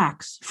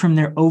detracts from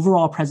their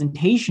overall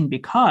presentation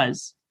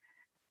because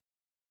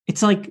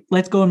it's like,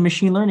 let's go in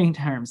machine learning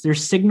terms.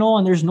 There's signal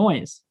and there's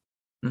noise.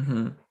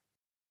 Mm-hmm.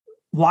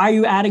 Why are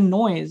you adding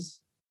noise?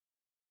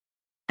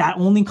 That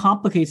only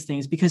complicates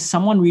things because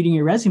someone reading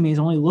your resume is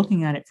only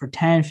looking at it for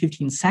 10,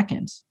 15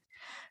 seconds.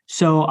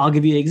 So I'll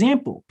give you an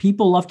example.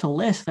 People love to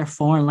list their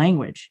foreign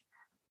language.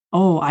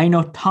 Oh, I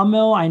know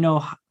Tamil, I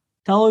know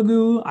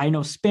Telugu, I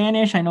know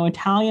Spanish, I know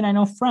Italian, I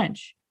know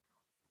French.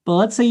 But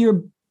let's say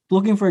you're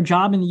looking for a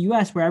job in the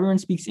US where everyone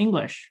speaks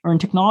English, or in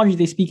technology,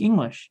 they speak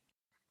English.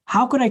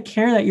 How could I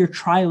care that you're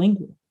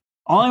trilingual?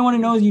 All I want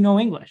to know is you know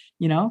English,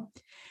 you know?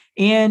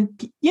 And,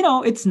 you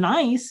know, it's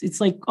nice. It's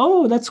like,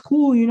 oh, that's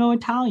cool. You know,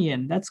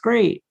 Italian. That's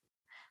great.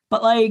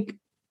 But like,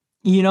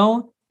 you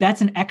know,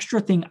 that's an extra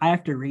thing I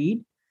have to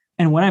read.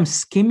 And when I'm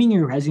skimming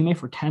your resume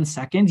for 10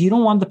 seconds, you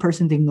don't want the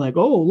person thinking like,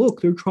 oh,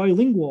 look, they're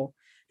trilingual.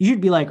 You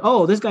should be like,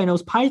 oh, this guy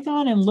knows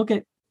Python and look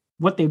at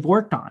what they've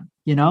worked on,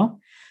 you know?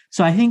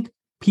 So I think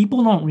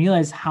people don't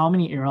realize how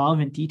many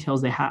irrelevant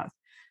details they have.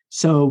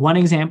 So one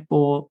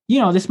example,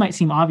 you know, this might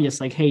seem obvious,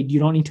 like, hey, you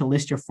don't need to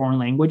list your foreign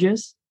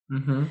languages.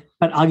 Mm-hmm.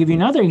 But I'll give you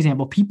another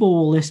example. People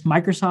will list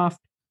Microsoft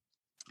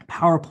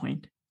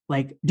PowerPoint.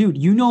 Like,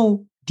 dude, you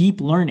know deep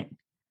learning.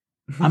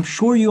 Mm-hmm. I'm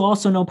sure you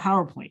also know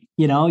PowerPoint.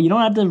 You know, you don't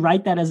have to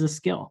write that as a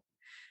skill.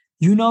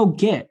 You know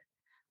Git.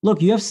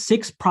 Look, you have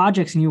 6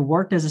 projects and you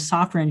worked as a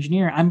software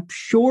engineer. I'm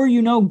sure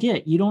you know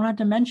Git. You don't have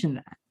to mention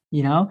that,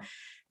 you know?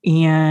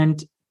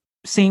 And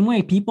same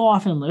way, people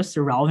often list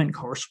irrelevant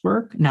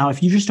coursework. Now,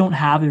 if you just don't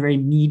have a very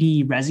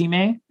meaty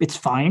resume, it's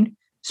fine,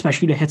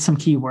 especially to hit some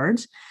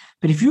keywords.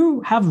 But if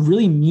you have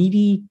really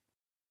meaty,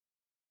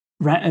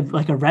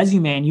 like a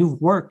resume and you've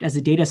worked as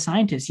a data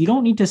scientist, you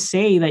don't need to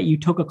say that you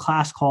took a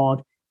class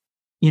called,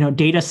 you know,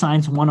 Data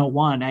Science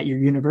 101 at your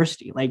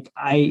university. Like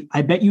I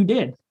bet you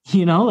did,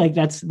 you know, like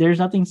there's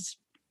nothing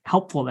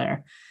helpful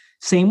there.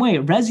 Same way,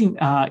 your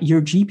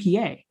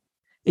GPA.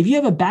 If you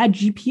have a bad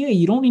GPA,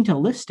 you don't need to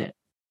list it.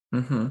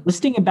 Mm-hmm.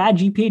 Listing a bad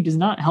GPA does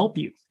not help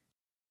you.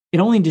 It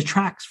only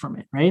detracts from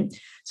it, right?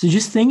 So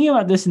just thinking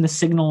about this in the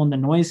signal and the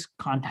noise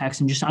context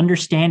and just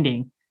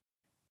understanding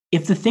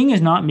if the thing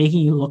is not making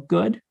you look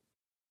good,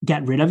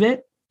 get rid of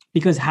it,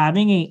 because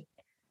having a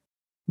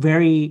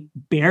very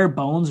bare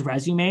bones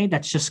resume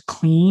that's just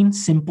clean,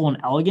 simple, and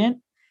elegant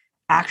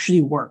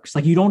actually works.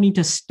 Like you don't need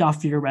to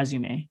stuff your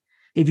resume.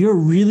 If you're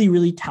really,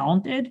 really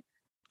talented,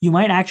 you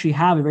might actually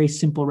have a very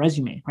simple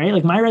resume, right?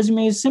 Like my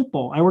resume is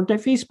simple. I worked at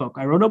Facebook.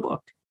 I wrote a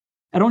book.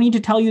 I don't need to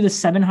tell you the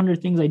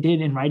 700 things I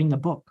did in writing the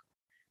book.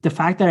 The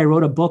fact that I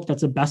wrote a book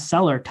that's a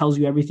bestseller tells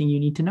you everything you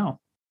need to know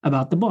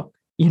about the book.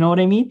 You know what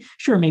I mean?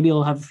 Sure, maybe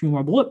it'll have a few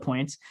more bullet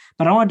points,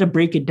 but I wanted to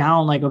break it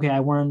down like, okay, I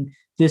learned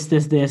this,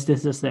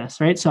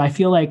 right? So I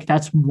feel like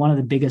that's one of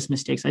the biggest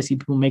mistakes I see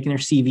people making their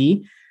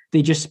CV.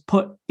 They just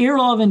put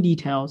irrelevant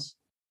details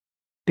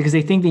because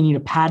they think they need to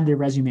pad their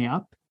resume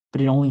up,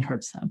 but it only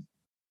hurts them.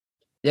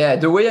 Yeah,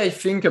 the way I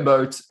think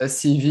about a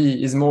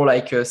CV is more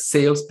like a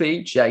sales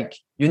page. Like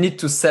you need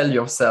to sell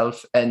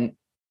yourself, and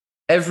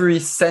every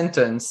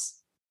sentence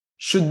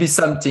should be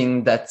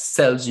something that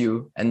sells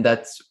you and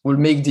that will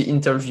make the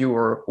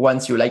interviewer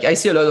want you. Like I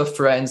see a lot of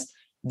friends,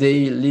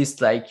 they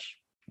list like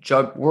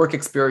job work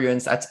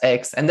experience at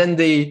X, and then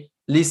they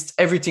list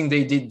everything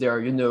they did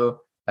there,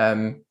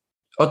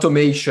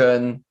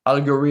 automation,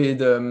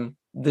 algorithm,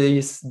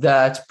 this,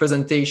 that,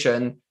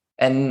 presentation.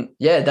 And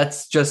yeah,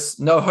 that's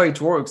just not how it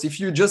works. If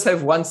you just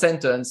have one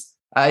sentence,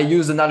 I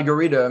use an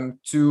algorithm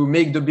to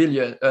make the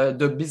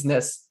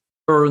business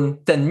earn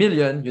 10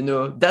 million,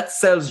 that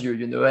sells you,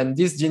 and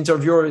the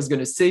interviewer is going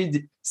to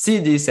see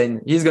this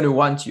and he's going to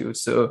want you.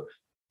 So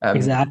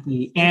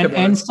exactly.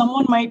 And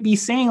someone might be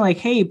saying like,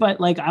 hey, but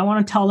like, I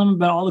want to tell them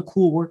about all the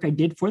cool work I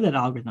did for that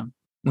algorithm.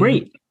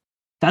 Great. Mm-hmm.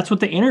 That's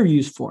what the interview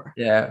is for.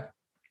 Yeah.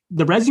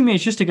 The resume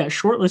is just to get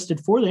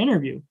shortlisted for the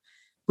interview.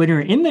 When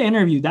you're in the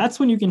interview, that's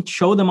when you can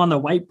show them on the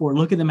whiteboard,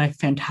 look at them, my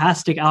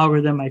fantastic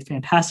algorithm, my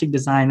fantastic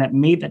design that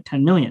made that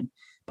 10 million.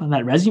 But on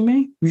that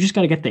resume, you just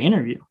got to get the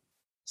interview.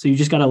 So you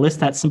just got to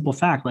list that simple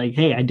fact, like,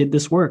 hey, I did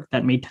this work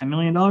that made $10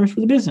 million for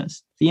the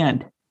business. The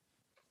end.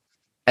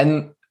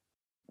 And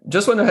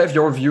just want to have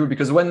your view,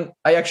 because when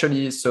I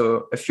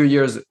so a few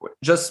years,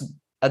 just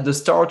at the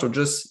start, or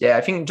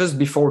I think just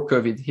before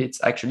COVID hit,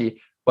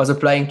 actually was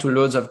applying to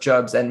loads of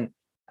jobs. And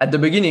at the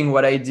beginning,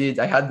 what I did,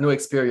 I had no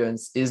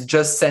experience, is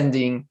just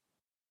sending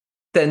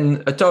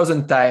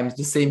 1,000 times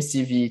the same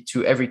CV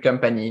to every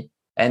company.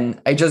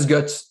 And I just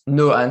got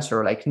no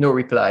answer, like no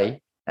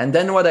reply. And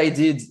then what I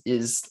did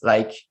is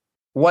like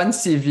one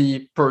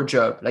CV per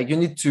job. Like you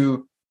need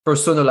to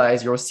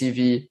personalize your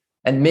CV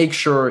and make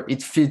sure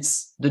it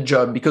fits the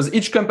job, because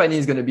each company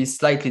is going to be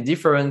slightly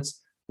different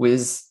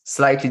with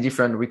slightly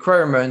different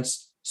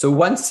requirements. So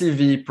one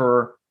CV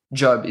per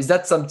job. Is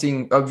that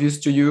something obvious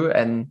to you?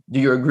 And do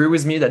you agree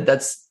with me that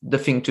that's the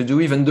thing to do,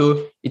 even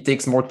though it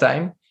takes more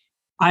time?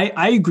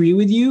 I agree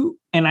with you.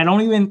 And I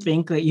don't even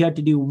think that you have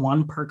to do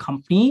one per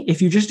company.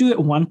 If you just do it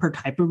one per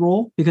type of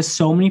role, because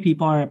so many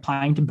people are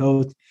applying to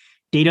both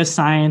data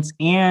science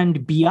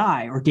and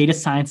BI, or data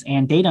science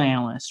and data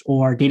analyst,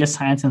 or data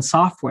science and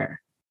software,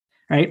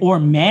 right? Or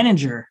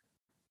manager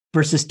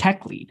versus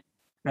tech lead,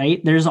 right?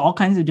 There's all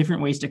kinds of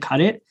different ways to cut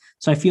it.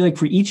 So I feel like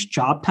for each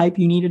job type,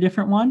 you need a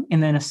different one.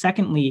 And then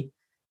secondly,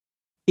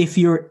 if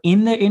you're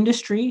in the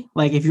industry,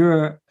 like if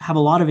you have a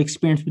lot of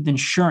experience with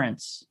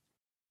insurance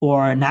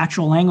or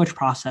natural language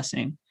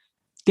processing,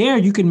 there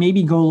you can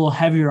maybe go a little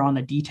heavier on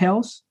the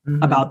details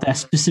about the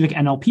specific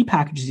NLP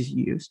packages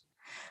you use.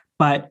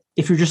 But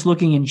if you're just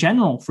looking in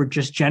general for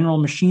just general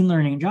machine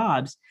learning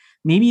jobs,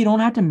 maybe you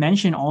don't have to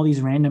mention all these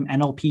random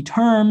NLP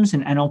terms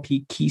and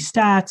NLP key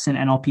stats and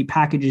NLP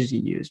packages you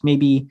use.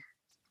 Maybe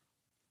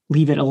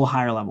leave it a little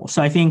higher level.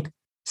 So I think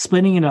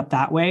splitting it up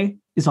that way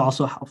is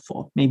also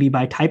helpful, maybe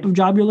by type of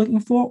job you're looking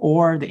for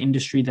or the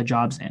industry the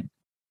job's in.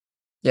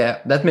 Yeah,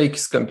 that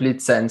makes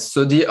complete sense.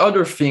 So the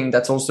other thing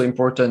that's also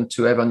important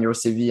to have on your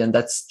CV, and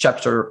that's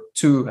chapter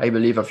 2, I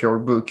believe, of your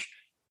book,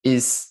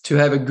 is to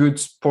have a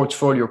good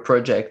portfolio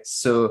project.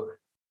 So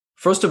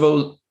first of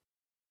all,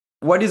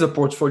 what is a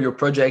portfolio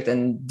project?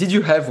 And did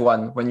you have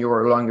one when you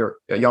were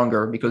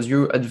younger? Because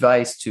you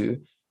advised to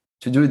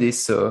do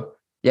this. So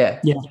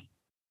yeah.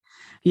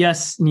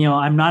 Yes, Neil,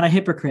 I'm not a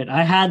hypocrite.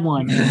 I had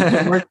one.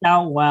 It worked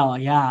out well.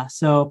 Yeah.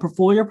 So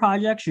portfolio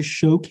projects just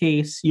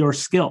showcase your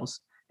skills.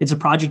 It's a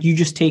project you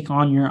just take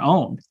on your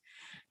own.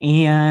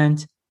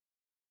 And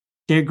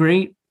they're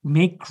great,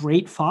 make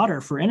great fodder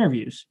for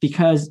interviews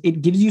because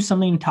it gives you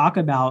something to talk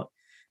about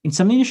and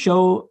something to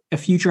show a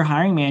future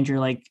hiring manager,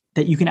 like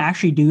that you can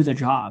actually do the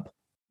job,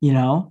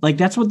 like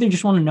that's what they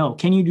just want to know.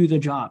 Can you do the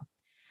job?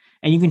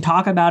 And you can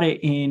talk about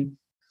it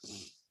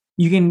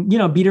you can,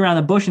 beat around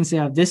the bush and say,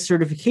 I have this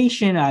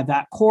certification, I have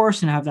that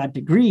course, and I have that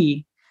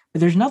degree.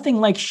 But there's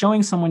nothing like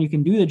showing someone you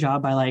can do the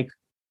job by like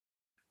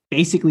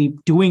basically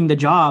doing the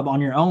job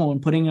on your own,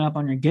 putting it up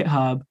on your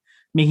GitHub,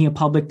 making a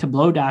public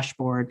Tableau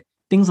dashboard,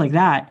 things like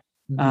that.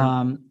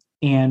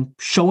 And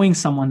showing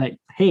someone that,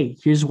 hey,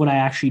 here's what I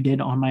actually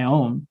did on my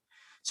own.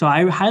 So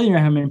I highly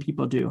recommend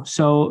people do.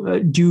 So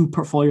do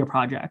portfolio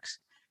projects.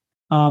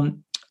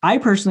 I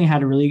personally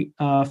had a really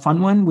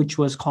fun one, which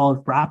was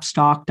called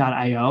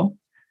Rapstock.io.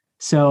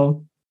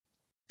 So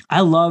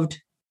I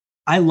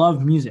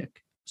love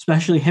music,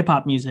 especially hip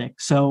hop music.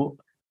 So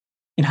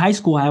in high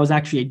school, I was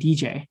actually a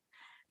DJ.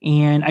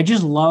 And I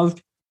just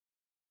loved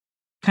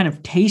kind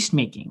of taste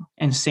making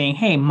and saying,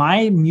 hey,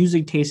 my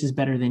music taste is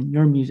better than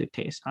your music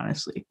taste,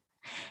 honestly.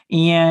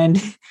 And,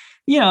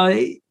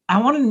 I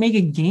wanted to make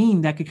a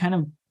game that could kind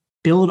of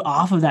build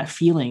off of that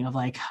feeling of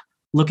like,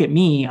 look at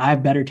me, I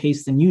have better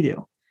taste than you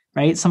do,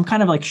 right? Some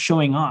kind of like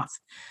showing off.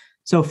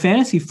 So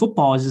fantasy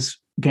football is this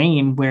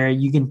game where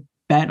you can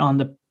bet on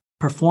the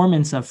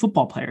performance of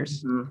football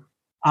players. Mm-hmm.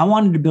 I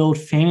wanted to build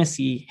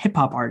fantasy hip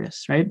hop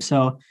artists, right?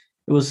 So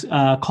it was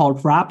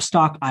called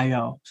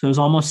Rapstock.io. So it was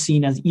almost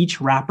seen as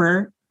each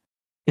rapper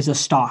is a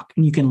stock,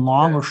 and you can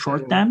long or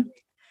short them.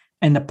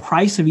 And the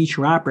price of each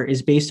rapper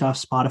is based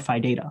off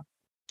Spotify data.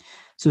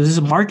 So this is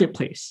a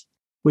marketplace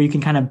where you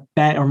can kind of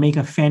bet or make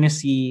a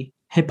fantasy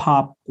hip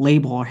hop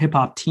label or hip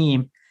hop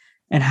team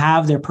and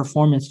have their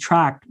performance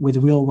tracked with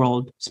real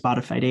world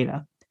Spotify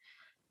data.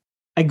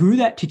 I grew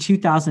that to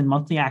 2,000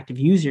 monthly active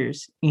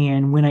users.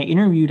 And when I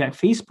interviewed at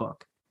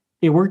Facebook,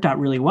 it worked out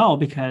really well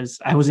because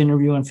I was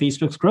interviewing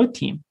Facebook's growth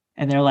team.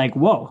 And they're like,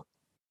 whoa,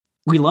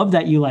 we love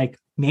that you like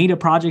made a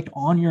project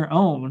on your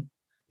own.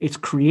 It's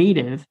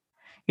creative.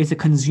 It's a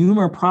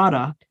consumer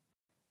product.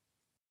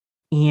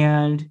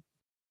 And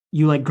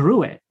you like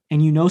grew it.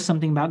 And you know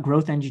something about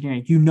growth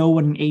engineering. You know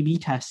what an A/B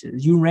test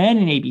is. You ran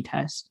an A/B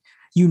test.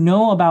 You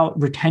know about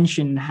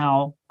retention and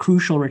how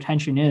crucial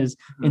retention is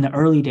in the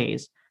early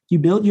days. You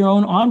build your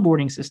own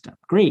onboarding system.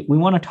 Great. We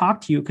want to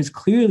talk to you because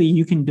clearly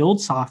you can build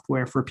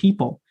software for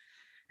people.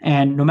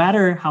 And no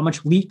matter how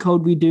much leak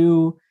code we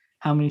do,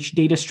 how much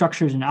data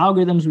structures and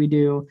algorithms we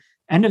do,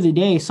 end of the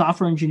day,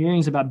 software engineering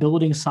is about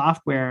building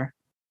software,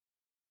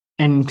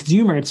 and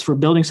consumer, it's for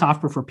building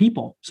software for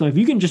people. So if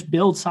you can just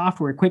build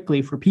software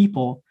quickly for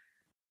people,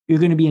 you're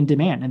going to be in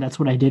demand. And that's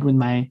what I did with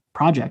my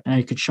project. And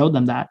I could show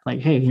them that, like,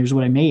 hey, here's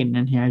what I made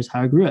and here's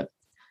how I grew it.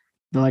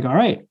 They're like, all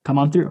right, come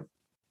on through.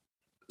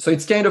 So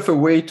it's kind of a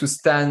way to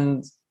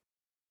stand.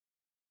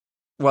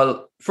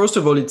 Well, first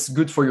of all, it's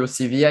good for your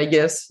CV, I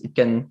guess. It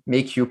can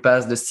make you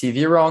pass the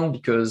CV round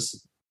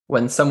because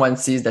when someone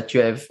sees that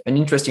you have an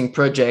interesting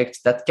project,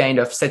 that kind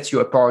of sets you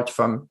apart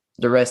from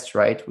the rest,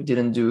 right? We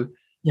didn't do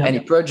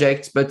any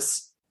projects, but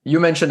you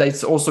mentioned that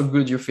it's also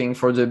good, you think,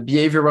 for the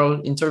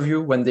behavioral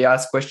interview when they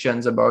ask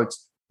questions about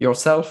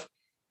yourself.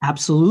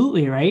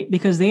 Absolutely, right?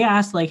 Because they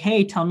ask like,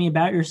 hey, tell me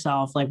about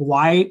yourself. Like,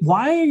 why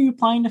are you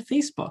applying to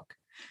Facebook?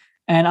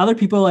 And other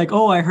people are like,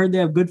 oh, I heard they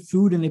have good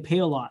food and they pay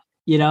a lot,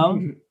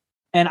 Mm-hmm.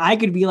 And I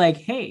could be like,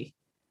 hey,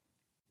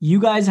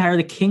 you guys are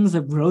the kings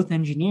of growth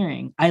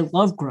engineering. I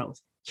love growth.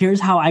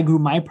 Here's how I grew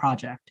my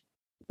project.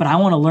 But I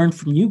want to learn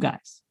from you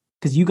guys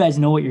because you guys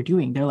know what you're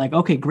doing. They're like,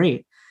 okay,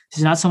 great. This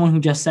is not someone who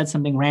just said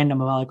something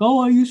random about like, oh,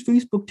 I use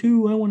Facebook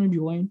too. I want to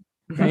join,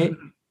 right?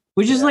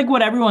 Which is like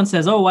what everyone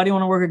says. Oh, why do you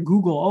want to work at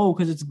Google? Oh,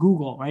 because it's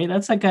Google, right?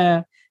 That's like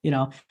and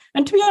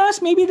to be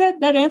honest, maybe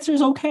that answer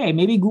is okay.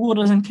 Maybe Google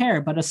doesn't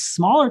care, but a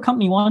smaller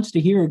company wants to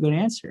hear a good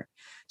answer.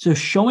 So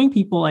showing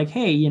people like,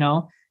 hey,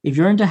 if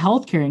you're into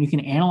healthcare and you can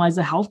analyze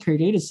the healthcare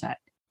data set,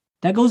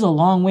 that goes a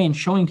long way in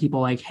showing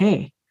people like,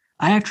 hey,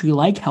 I actually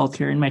like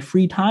healthcare. In my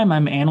free time,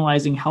 I'm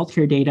analyzing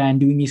healthcare data and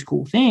doing these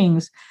cool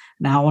things.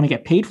 Now I want to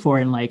get paid for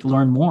it and like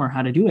learn more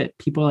how to do it.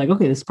 People are like,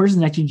 okay, this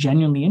person's actually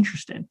genuinely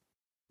interested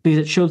because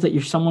it shows that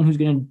you're someone who's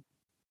going to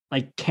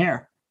like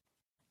care.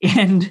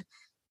 And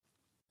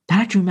that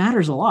actually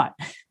matters a lot.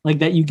 Like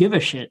that you give a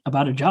shit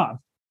about a job.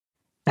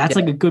 That's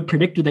like a good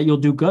predictor that you'll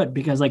do good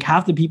because like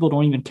half the people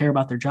don't even care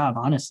about their job.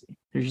 Honestly,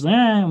 they're just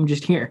I'm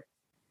just here.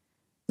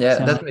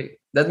 Yeah, so,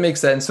 that makes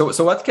sense.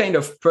 So what kind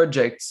of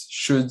projects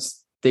should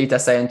data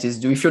scientists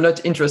do if you're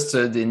not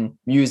interested in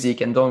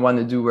music and don't want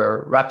to do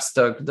a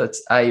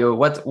Rapstock.io?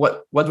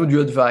 What would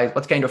you advise?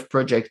 What kind of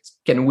project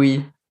can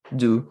we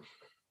do?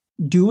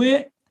 Do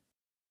it.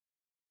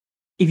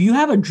 If you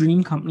have a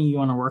dream company you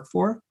want to work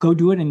for, go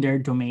do it in their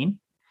domain.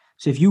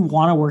 So if you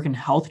want to work in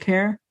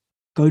healthcare,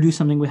 go do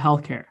something with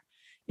healthcare.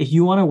 If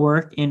you want to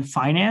work in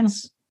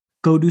finance,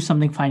 go do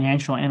something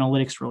financial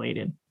analytics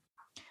related.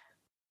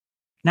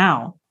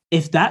 Now,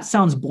 if that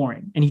sounds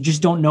boring and you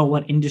just don't know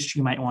what industry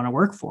you might want to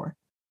work for,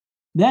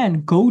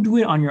 then go do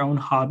it on your own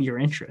hobby or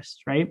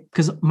interest, right?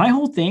 Because my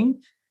whole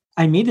thing,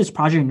 I made this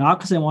project not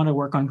because I want to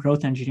work on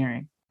growth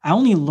engineering. I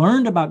only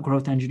learned about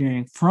growth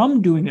engineering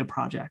from doing the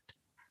project.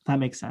 If that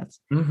makes sense.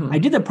 Mm-hmm. I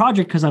did the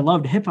project because I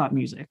loved hip hop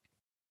music.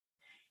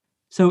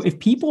 So if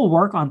people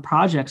work on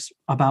projects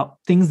about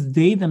things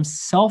they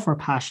themselves are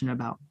passionate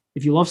about,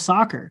 if you love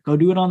soccer, go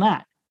do it on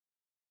that.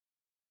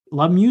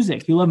 Love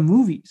music, you love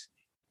movies,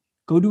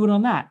 go do it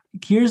on that.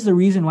 Here's the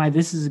reason why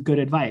this is good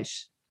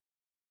advice.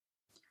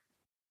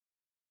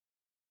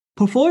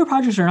 Portfolio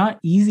projects are not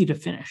easy to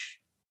finish.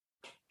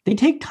 They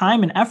take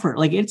time and effort.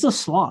 Like it's a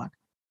slog.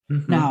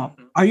 Mm-hmm. Now,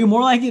 are you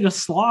more likely to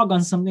slog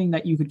on something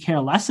that you could care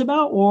less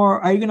about?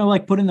 Or are you going to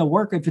like put in the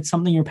work if it's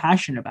something you're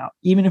passionate about,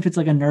 even if it's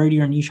like a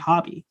nerdy or niche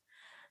hobby?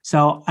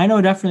 So I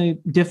know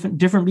definitely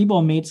different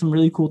people made some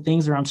really cool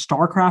things around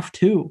StarCraft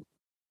 2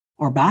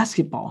 or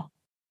basketball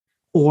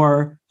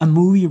or a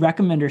movie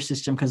recommender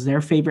system because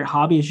their favorite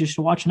hobby is just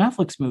to watch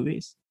Netflix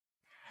movies.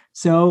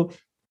 So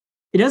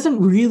it doesn't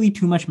really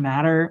too much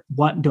matter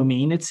what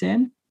domain it's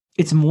in.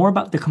 it's more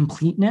about the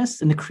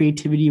completeness and the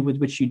creativity with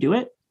which you do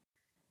it.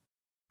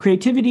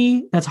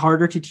 Creativity, that's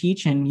harder to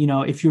teach. And,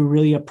 if you're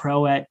really a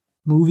pro at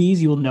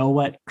movies, you'll know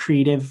what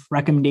creative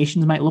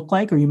recommendations might look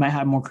like, or you might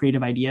have more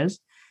creative ideas.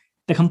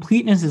 The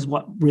completeness is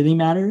what really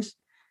matters.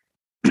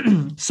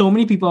 So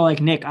many people are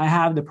like, Nick, I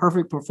have the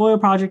perfect portfolio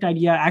project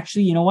idea.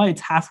 Actually, you know what?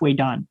 It's halfway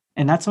done.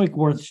 And that's like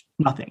worth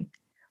nothing,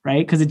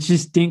 right? Because it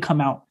just didn't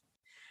come out.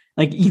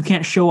 Like you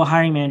can't show a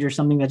hiring manager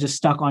something that's just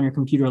stuck on your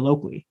computer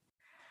locally.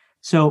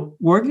 So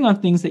working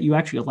on things that you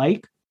actually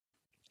like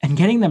and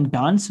getting them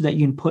done so that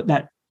you can put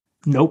that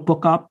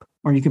notebook up,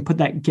 or you can put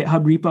that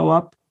GitHub repo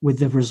up with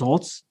the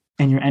results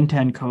and your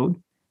end-to-end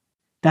code.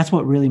 That's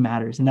what really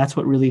matters. And that's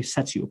what really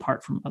sets you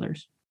apart from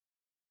others.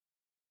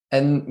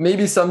 And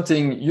maybe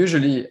something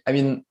usually,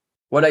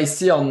 what I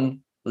see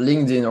on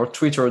LinkedIn or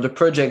Twitter, the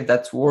projects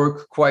that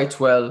work quite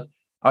well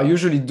are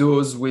usually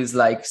those with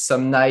like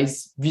some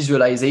nice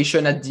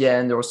visualization at the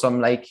end or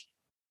some like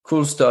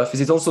cool stuff.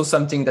 Is it also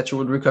something that you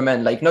would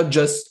recommend? Like not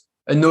just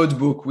a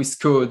notebook with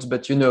code,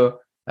 but,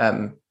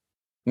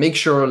 make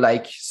sure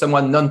like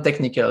someone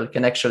non-technical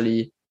can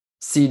actually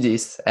see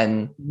this.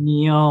 And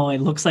Neil, it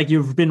looks like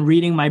you've been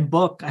reading my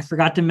book. I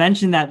forgot to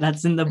mention that.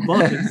 That's in the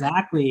book.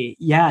 Exactly.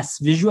 Yes.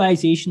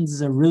 Visualizations is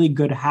a really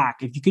good hack.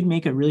 If you could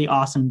make a really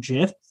awesome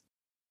GIF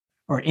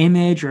or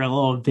image or a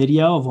little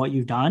video of what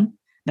you've done,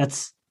 that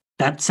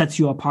sets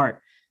you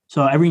apart.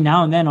 So every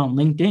now and then on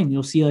LinkedIn,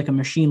 you'll see like a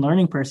machine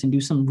learning person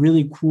do some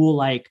really cool,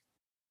 like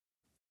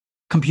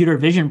computer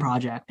vision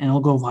project, and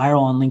it'll go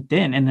viral on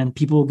LinkedIn. And then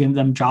people will give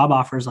them job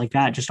offers like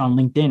that just on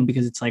LinkedIn,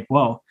 because it's like,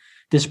 whoa,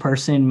 this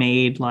person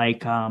made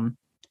like a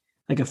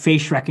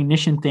face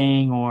recognition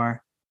thing,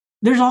 or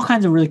there's all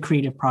kinds of really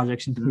creative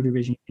projects in computer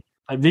vision.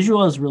 But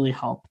visuals really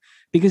help,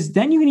 because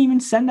then you can even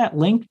send that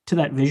link to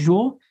that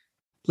visual,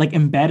 like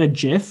embed a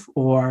GIF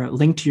or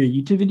link to your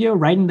YouTube video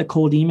right in the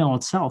cold email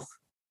itself.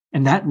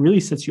 And that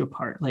really sets you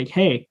apart. Like,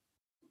 hey,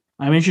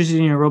 I'm interested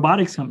in a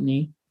robotics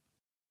company.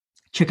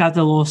 Check out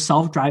the little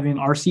self-driving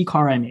RC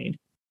car I made.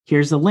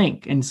 Here's the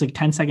link. And it's like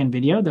 10-second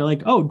video. They're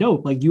like, oh,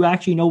 dope. Like you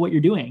actually know what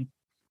you're doing.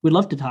 We'd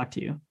love to talk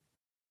to you.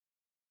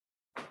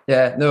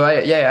 Yeah, no, I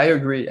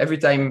agree. Every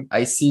time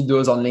I see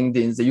those on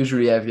LinkedIn, they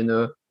usually have,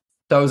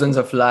 thousands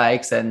of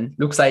likes and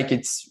looks like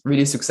it's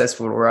really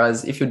successful.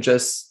 Whereas if you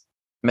just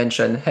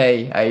mention,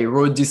 hey, I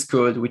wrote this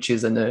code, which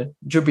is in a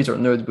Jupyter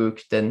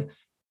notebook, then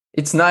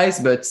it's nice,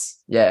 but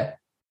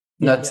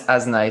not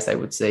as nice, I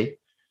would say.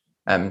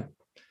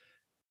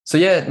 So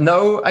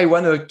now I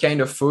want to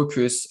kind of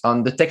focus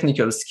on the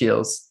technical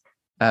skills,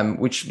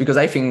 because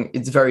I think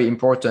it's very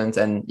important.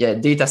 And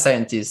data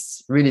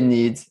scientists really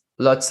need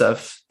lots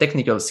of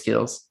technical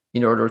skills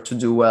in order to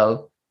do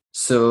well.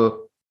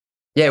 So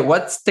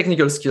what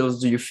technical skills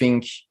do you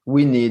think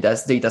we need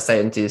as data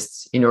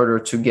scientists in order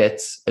to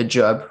get a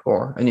job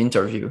or an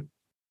interview?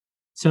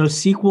 So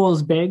SQL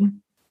is big.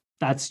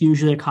 That's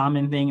usually a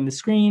common thing in the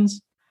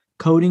screens.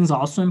 Coding is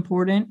also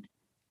important.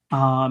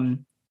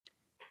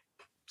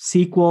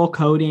 SQL,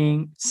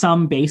 coding,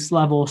 some base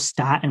level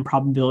stat and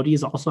probability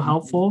is also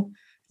helpful.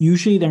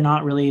 Usually they're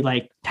not really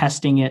like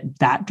testing it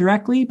that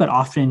directly, but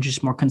often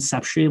just more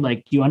conceptually,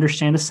 like, do you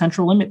understand the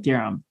central limit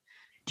theorem?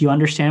 Do you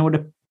understand what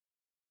a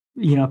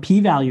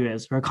p-value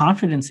is, or a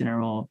confidence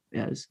interval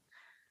is?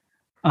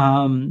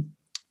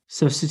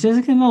 So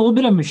statistics and a little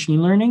bit of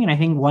machine learning. And I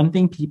think one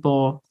thing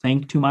people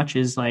think too much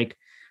is like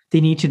they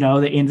need to know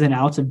the ins and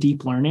outs of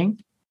deep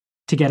learning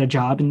to get a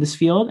job in this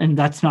field. And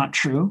that's not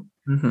true.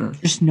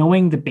 Just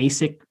knowing the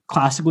basic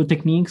classical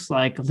techniques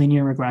like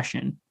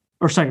regression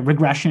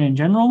in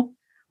general,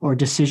 or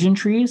decision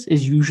trees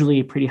is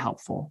usually pretty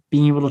helpful.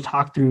 Being able to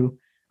talk through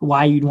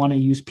why you'd want to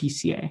use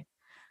PCA.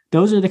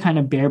 Those are the kind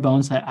of bare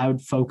bones that I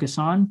would focus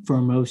on for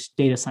most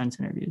data science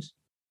interviews.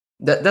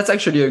 That's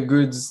actually a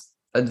good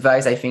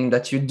advice. I think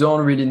that you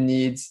don't really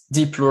need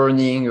deep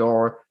learning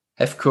or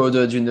have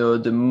coded,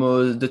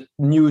 the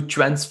new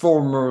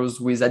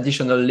transformers with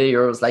additional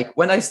layers. Like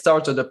when I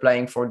started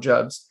applying for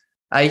jobs,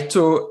 I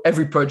thought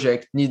every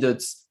project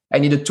I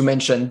needed to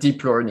mention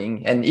deep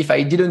learning. And if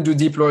I didn't do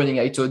deep learning,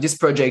 I thought this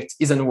project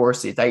isn't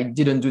worth it. I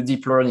didn't do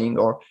deep learning,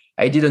 or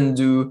I didn't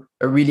do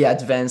a really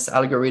advanced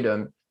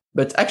algorithm.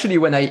 But actually,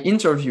 when I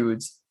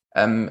interviewed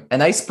and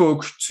I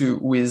spoke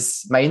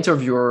with my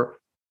interviewer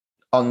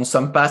on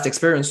some past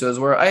experiences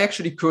where I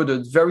actually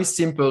coded very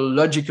simple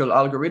logical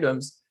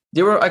algorithms,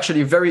 they were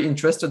actually very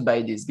interested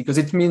by this, because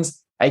it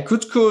means I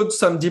could code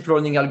some deep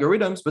learning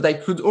algorithms, but I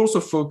could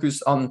also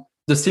focus on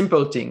the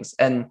simple things.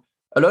 And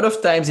a lot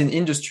of times in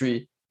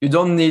industry, you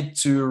don't need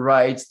to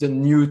write the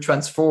new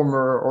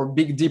transformer or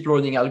big deep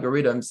learning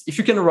algorithms. If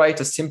you can write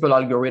a simple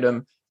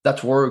algorithm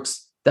that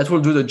works, that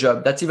will do the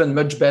job. That's even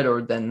much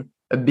better than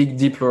a big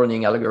deep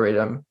learning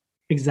algorithm.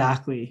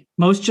 Exactly.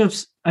 Most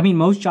jobs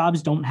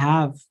don't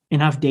have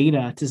enough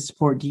data to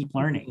support deep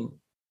learning.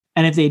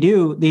 And if they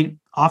do, they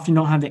often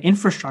don't have the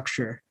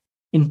infrastructure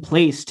in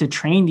place to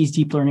train these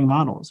deep learning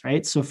models,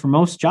 right? So for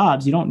most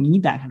jobs, you don't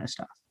need that kind of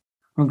stuff.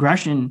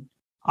 Regression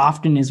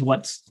often is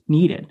what's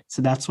needed.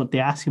 So that's what they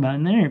ask about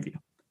in the interview.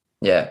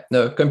 Yeah,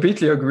 no,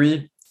 completely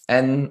agree.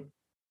 And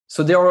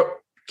So there are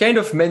kind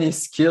of many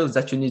skills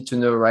that you need to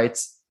know, right?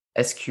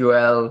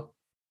 SQL,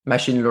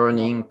 machine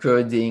learning,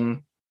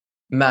 coding,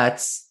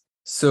 maths.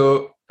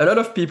 So a lot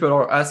of people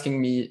are asking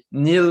me,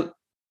 Neil,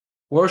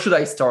 where should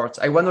I start?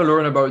 I want to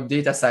learn about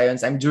data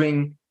science. I'm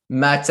doing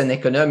maths and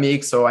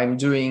economics, or I'm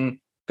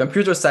doing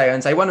computer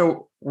science. I want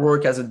to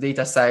work as a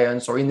data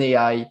science or in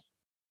AI.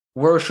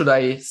 Where should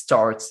I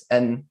start?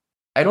 And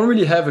I don't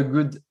really have a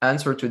good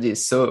answer to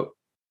this. So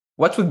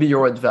what would be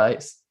your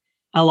advice?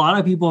 A lot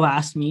of people have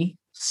asked me,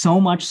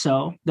 so much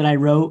so that I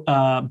wrote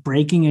a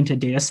Breaking into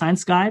Data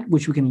Science guide,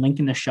 which we can link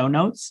in the show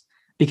notes.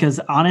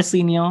 Because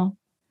honestly, Neil,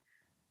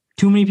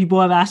 too many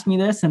people have asked me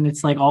this, and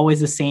it's like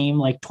always the same,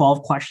 like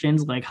 12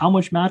 questions, like how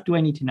much math do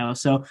I need to know?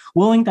 So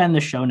we'll link that in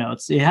the show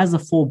notes. It has the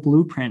full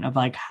blueprint of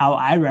like how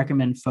I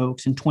recommend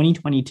folks in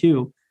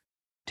 2022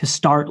 to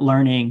start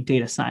learning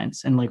data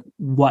science and like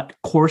what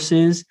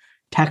courses,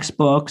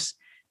 textbooks,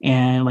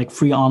 and like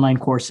free online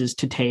courses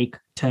to take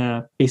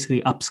to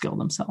basically upskill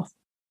themselves.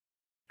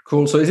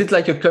 Cool. So is it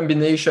like a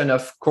combination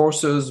of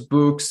courses,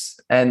 books,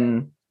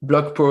 and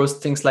blog posts,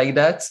 things like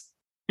that?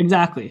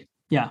 Exactly.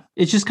 Yeah.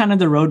 It's just kind of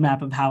the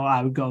roadmap of how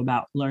I would go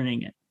about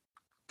learning it.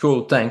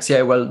 Cool. Thanks.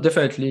 Yeah, well,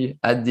 definitely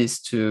add this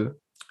to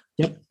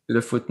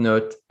the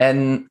footnote.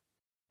 And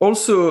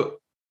also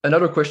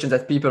another question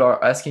that people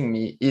are asking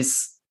me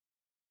is,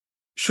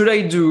 should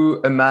I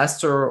do a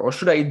master or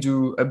should I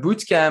do a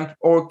boot camp,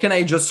 or can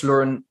I just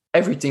learn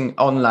everything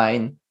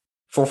online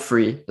for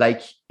free?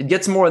 Like it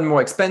gets more and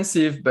more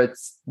expensive, but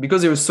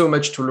because there is so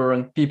much to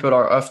learn, people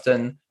are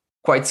often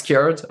quite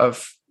scared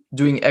of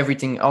doing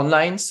everything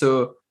online.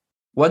 So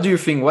what do you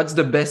think? What's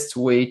the best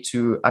way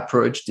to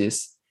approach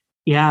this?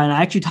 Yeah, and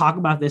I actually talk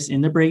about this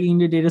in the Breaking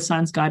into Data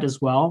Science guide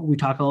as well. We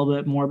talk a little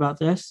bit more about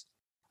this.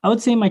 I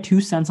would say my 2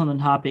 cents on the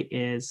topic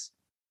is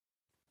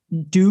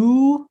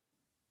do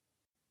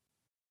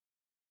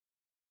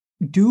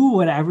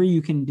whatever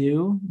you can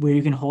do where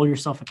you can hold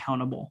yourself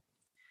accountable.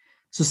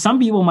 So some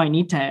people might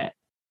need to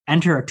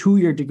enter a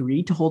 2-year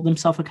degree to hold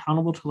themselves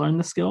accountable to learn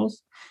the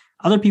skills.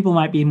 Other people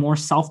might be more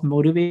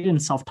self-motivated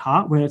and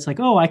self-taught, where it's like,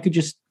 oh, I could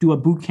just do a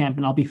boot camp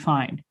and I'll be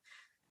fine.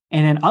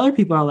 And then other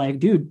people are like,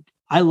 dude,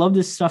 I love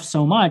this stuff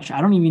so much,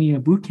 I don't even need a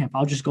boot camp.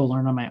 I'll just go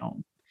learn on my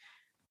own.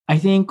 I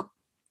think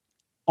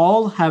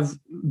all have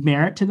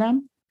merit to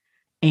them.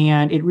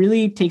 And it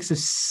really takes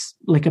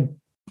a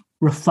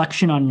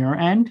reflection on your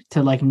end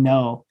to like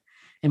know,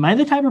 am I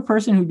the type of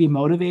person who'd be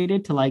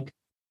motivated to like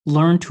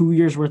learn 2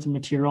 years worth of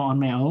material on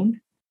my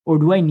own? Or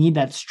do I need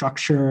that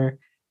structure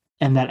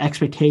and that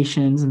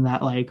expectations and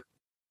that like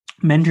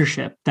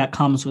mentorship that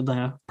comes with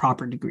a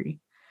proper degree?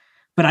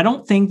 But I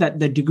don't think that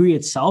the degree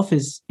itself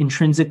is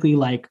intrinsically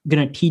like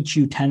going to teach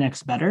you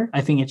 10x better.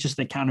 I think it's just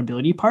the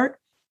accountability part.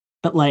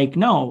 But like,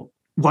 no,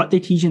 what they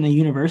teach in the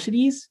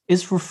universities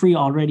is for free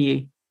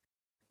already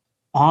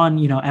on,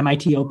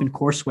 MIT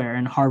OpenCourseWare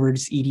and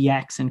Harvard's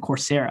EDX and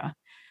Coursera.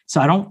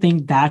 So I don't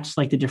think that's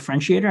like the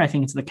differentiator. I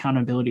think it's the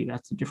accountability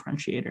that's the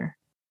differentiator.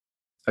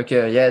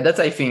 Okay, yeah,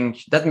 I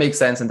think that makes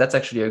sense. And that's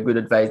actually a good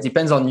advice.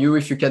 Depends on you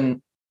if you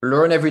can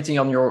learn everything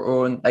on your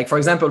own. Like, for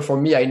example, for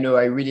me, I know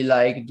I really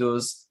like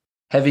those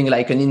having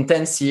like an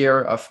intense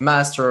year of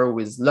master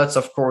with lots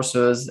of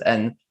courses.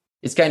 And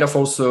it's kind of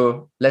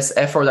also less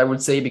effort, I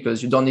would say,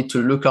 because you don't need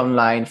to look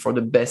online for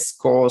the best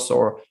course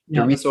or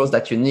the resource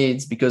that you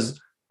need. Because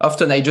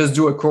often I just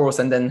do a course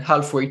and then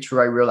halfway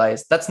through, I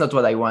realize that's not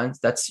what I want.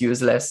 That's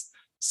useless.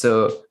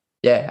 So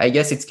yeah, I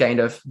guess it's kind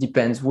of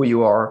depends who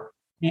you are.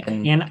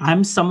 And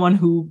I'm someone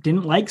who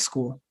didn't like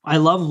school. I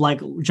love like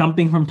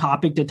jumping from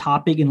topic to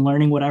topic and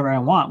learning whatever I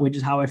want, which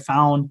is how I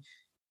found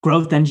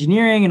growth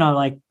engineering. And I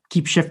like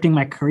keep shifting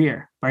my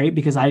career, right?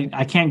 Because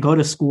I can't go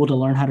to school to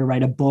learn how to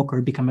write a book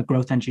or become a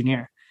growth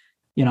engineer.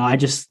 I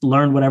just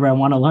learn whatever I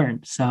want to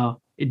learn.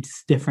 So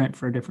it's different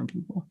for different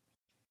people.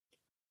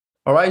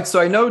 All right. So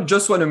I now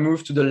just want to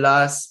move to the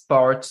last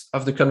part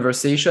of the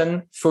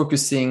conversation,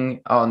 focusing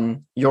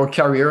on your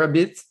career a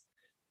bit.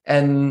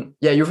 And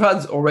yeah, you've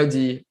had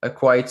already a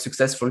quite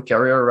successful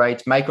career,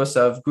 right?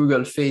 Microsoft,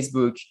 Google,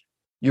 Facebook.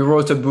 You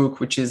wrote a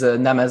book, which is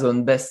an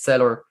Amazon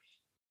bestseller.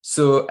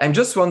 So I'm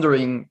just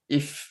wondering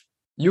if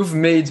you've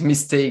made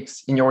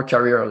mistakes in your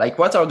career. Like,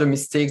 what are the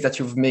mistakes that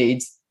you've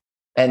made?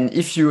 And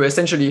if you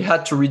essentially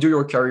had to redo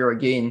your career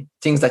again,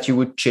 things that you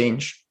would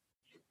change.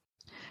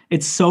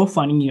 It's so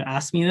funny you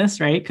asked me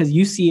this, right? Because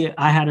you see,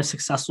 I had a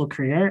successful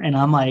career and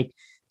I'm like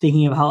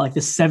thinking about like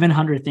the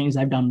 700 things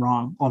I've done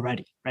wrong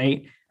already,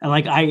 right?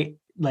 And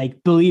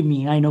believe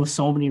me, I know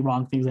so many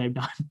wrong things I've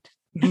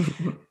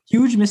done.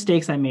 Huge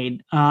mistakes I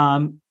made.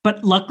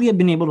 But luckily I've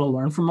been able to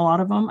learn from a lot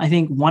of them. I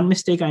think one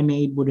mistake I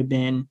made would have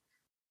been,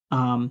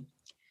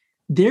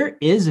 there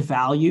is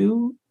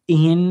value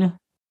in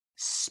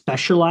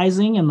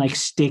specializing and like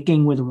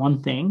sticking with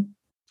one thing.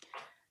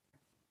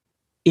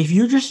 If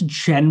you're just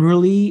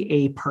generally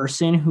a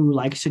person who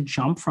likes to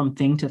jump from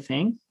thing to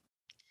thing,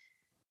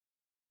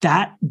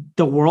 that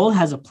the world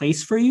has a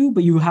place for you,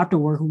 but you have to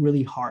work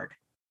really hard,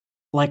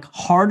 like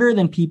harder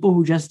than people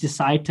who just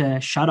decide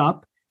to shut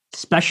up,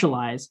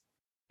 specialize,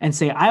 and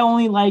say, I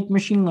only like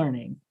machine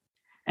learning.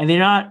 and they're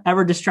not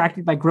ever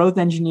distracted by growth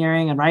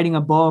engineering and writing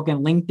a book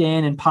and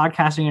LinkedIn and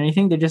podcasting or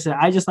anything. They just say,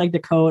 I just like to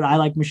code. I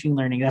like machine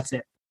learning. That's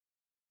it.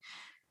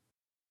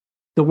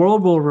 The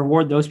world will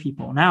reward those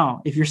people.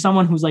 Now, if you're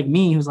someone who's like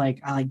me, who's like,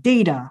 I like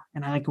data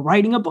and I like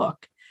writing a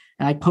book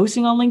and I like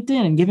posting on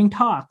LinkedIn and giving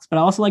talks, but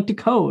I also like to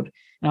code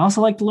and I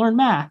also like to learn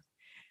math,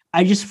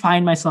 I just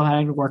find myself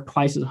having to work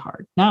twice as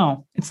hard.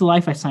 Now, it's the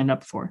life I signed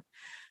up for.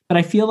 But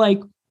I feel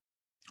like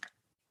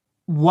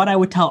what I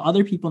would tell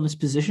other people in this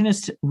position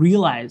is to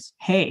realize,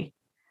 hey,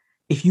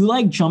 if you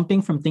like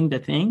jumping from thing to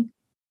thing,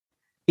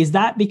 is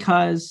that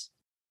because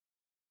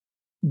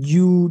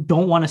you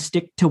don't want to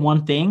stick to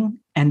one thing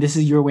and this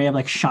is your way of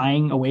like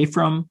shying away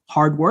from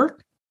hard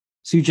work?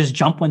 So you just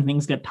jump when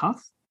things get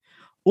tough?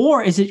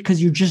 Or is it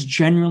because you just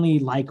generally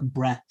like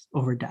breadth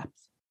over depth?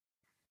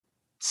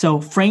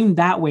 So frame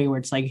that way where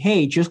it's like,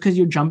 hey, just because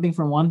you're jumping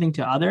from one thing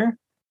to other,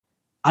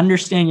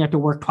 understand you have to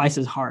work twice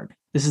as hard.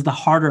 This is the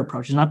harder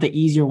approach. It's not the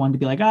easier one to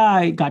be like,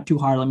 it got too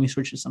hard. Let me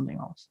switch to something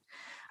else.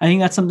 I think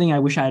that's something I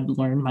wish I had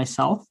learned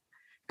myself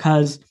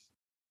because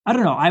I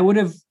don't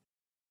know.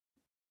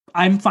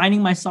 I'm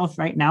finding myself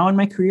right now in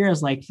my career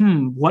as like,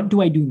 what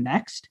do I do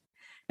next?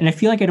 And I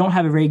feel like I don't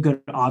have a very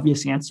good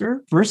obvious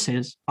answer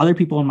versus other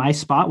people in my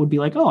spot would be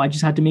like, I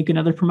just had to make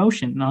another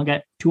promotion and I'll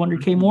get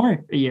 200K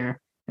more a year.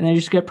 And then I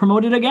just get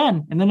promoted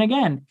again and then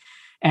again.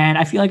 And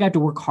I feel like I have to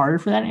work harder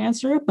for that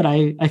answer, but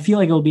I feel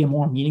like it'll be a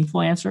more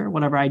meaningful answer,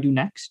 whatever I do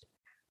next.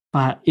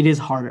 But it is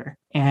harder.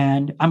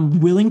 And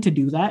I'm willing to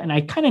do that. And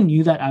I kind of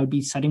knew that I would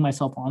be setting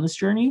myself on this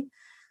journey.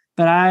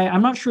 But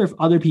I'm not sure if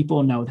other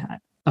people know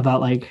that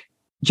about like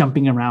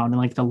jumping around and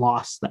like the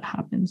loss that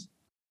happens.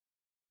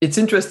 It's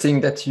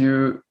interesting that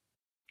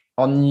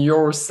on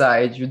your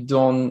side,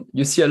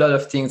 you see a lot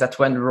of things that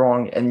went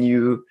wrong and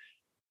you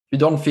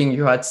don't think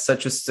you had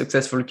such a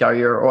successful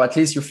career, or at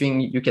least you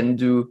think you can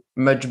do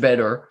much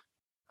better.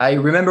 I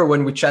remember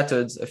when we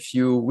chatted a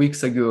few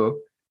weeks ago,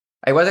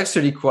 I was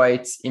actually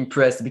quite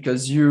impressed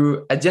because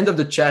at the end of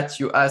the chat,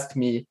 you asked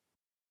me,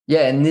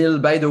 yeah, Neil,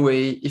 by the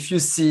way, if you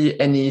see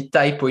any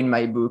typo in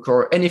my book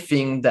or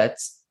anything that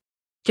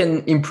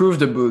can improve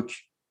the book,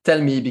 tell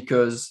me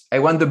because I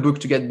want the book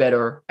to get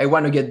better. I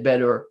want to get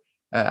better.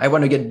 I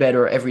want to get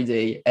better every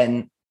day.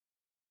 And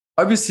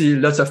obviously,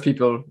 lots of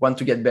people want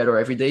to get better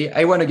every day.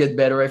 I want to get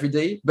better every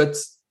day. But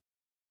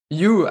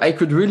I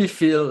could really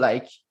feel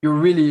like you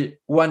really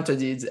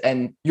wanted it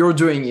and you're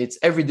doing it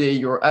every day.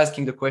 You're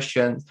asking the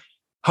question,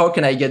 how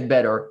can I get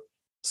better?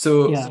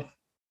 So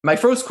my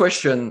first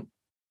question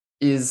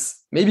is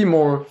maybe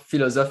more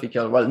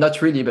philosophical. Well,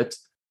 not really, but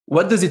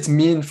what does it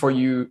mean for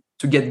you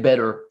to get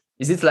better?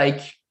 Is it like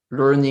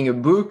learning a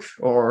book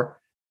or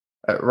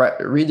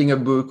reading a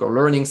book or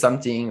learning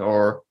something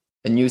or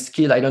a new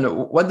skill? I don't know.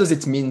 What does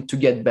it mean to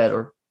get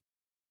better?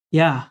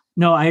 Yeah,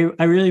 no,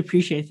 I really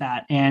appreciate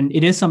that. And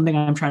it is something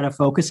I'm trying to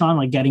focus on,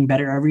 like getting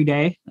better every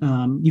day.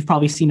 You've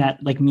probably seen that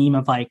like meme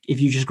of like, if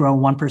you just grow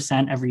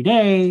 1% every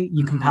day,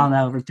 you compound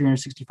that over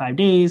 365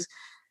 days,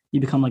 you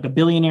become like a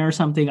billionaire or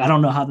something. I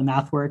don't know how the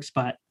math works,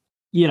 but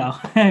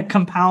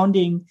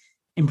compounding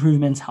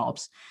improvements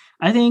helps.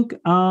 I think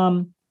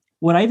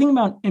what I think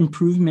about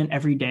improvement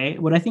every day,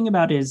 what I think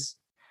about is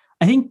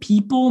I think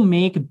people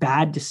make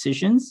bad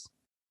decisions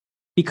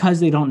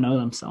because they don't know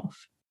themselves.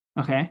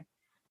 Okay.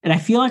 And I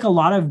feel like a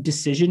lot of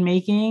decision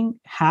making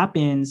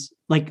happens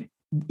like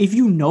if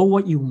you know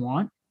what you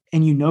want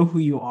and you know who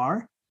you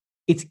are,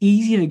 it's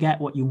easy to get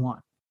what you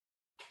want.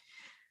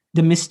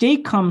 The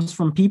mistake comes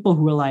from people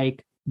who are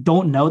like,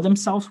 don't know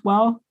themselves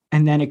well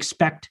and then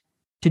expect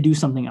to do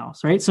something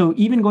else, right? So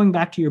even going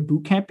back to your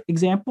bootcamp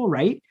example,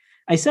 right?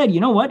 I said, you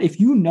know what? If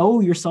you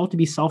know yourself to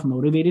be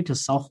self-motivated to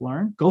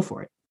self-learn, go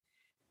for it.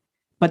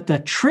 But the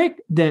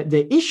trick,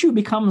 the issue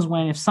becomes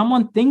when if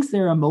someone thinks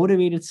they're a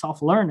motivated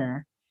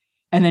self-learner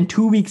and then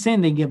 2 weeks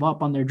in, they give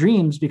up on their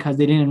dreams because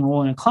they didn't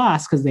enroll in a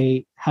class because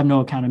they have no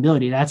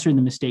accountability. That's where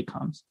the mistake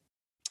comes.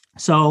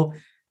 So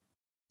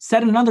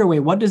said another way,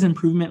 what does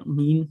improvement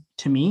mean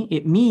to me?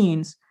 It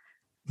means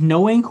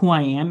knowing who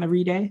I am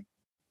every day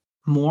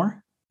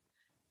more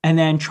and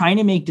then trying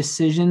to make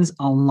decisions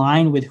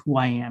aligned with who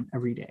I am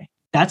every day.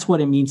 That's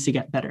what it means to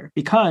get better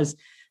because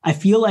I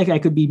feel like I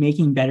could be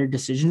making better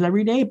decisions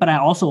every day, but I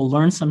also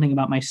learn something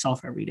about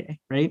myself every day,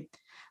 right?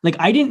 Like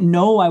I didn't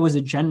know I was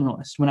a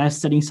generalist when I was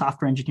studying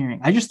software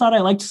engineering. I just thought I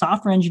liked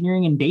software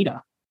engineering and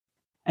data.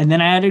 And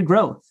then I added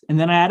growth and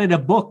then I added a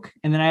book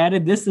and then I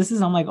added this.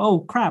 I'm like, oh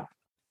crap,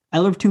 I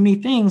love too many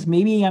things.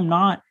 Maybe I'm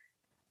not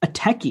a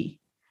techie.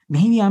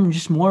 Maybe I'm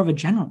just more of a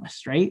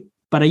generalist, right?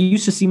 But I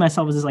used to see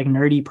myself as this like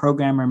nerdy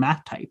programmer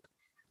math type.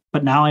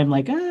 But now I'm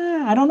like,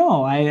 I don't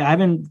know. I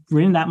haven't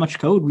written that much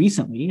code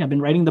recently. I've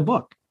been writing the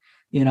book,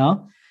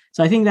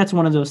 So I think that's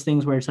one of those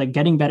things where it's like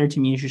getting better to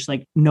me is just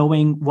like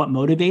knowing what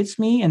motivates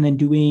me and then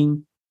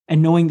doing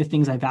and knowing the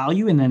things I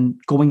value and then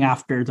going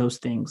after those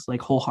things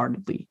like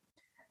wholeheartedly.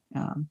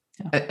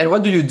 And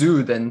what do you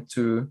do then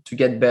to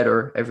get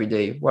better every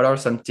day? What are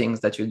some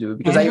things that you do?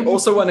 Because I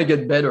also want to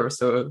get better.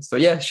 So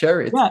yeah,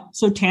 share it. Yeah.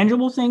 So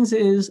tangible things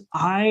is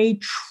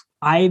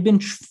I've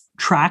been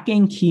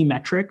tracking key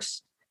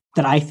metrics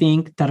that I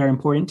think that are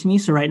important to me.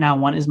 So right now,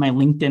 one is my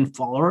LinkedIn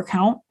follower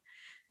count.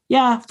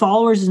 Yeah,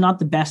 followers is not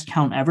the best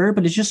count ever,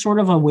 but it's just sort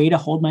of a way to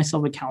hold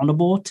myself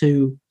accountable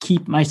to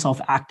keep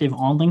myself active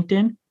on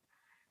LinkedIn.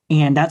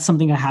 And that's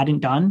something I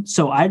hadn't done.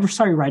 So I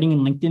started writing in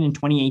LinkedIn in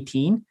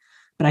 2018,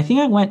 but I think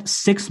I went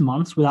 6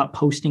 months without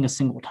posting a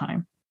single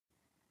time.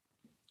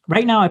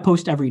 Right now I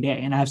post every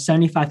day and I have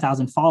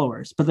 75,000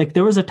 followers, but like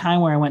there was a time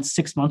where I went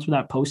 6 months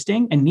without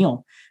posting, and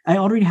Neil, I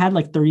already had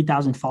like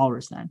 30,000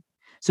 followers then.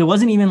 So it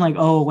wasn't even like,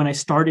 oh, when I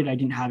started, I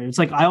didn't have it. It's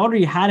like I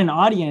already had an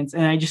audience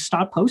and I just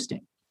stopped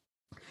posting.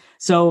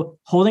 So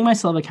holding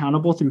myself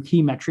accountable through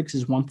key metrics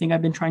is one thing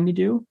I've been trying to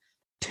do.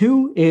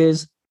 2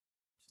 is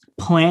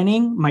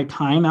planning my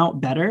time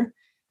out better,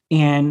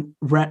 and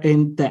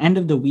in the end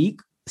of the week,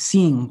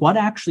 seeing what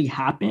actually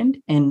happened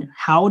and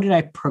how did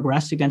I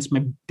progress against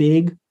my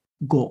big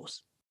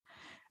goals.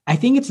 I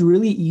think it's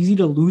really easy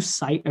to lose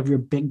sight of your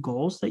big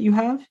goals that you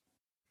have,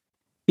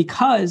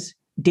 because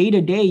day to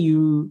day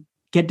you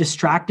get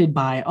distracted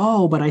by,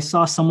 oh, but I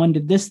saw someone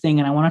did this thing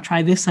and I want to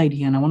try this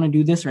idea and I want to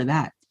do this or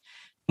that.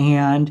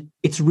 And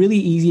it's really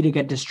easy to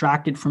get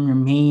distracted from your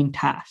main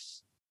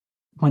tasks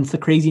once the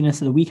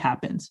craziness of the week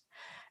happens.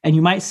 And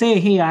you might say,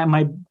 hey,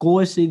 my goal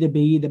is to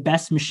be the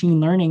best machine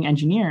learning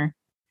engineer.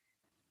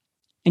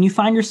 And you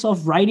find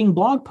yourself writing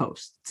blog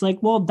posts. It's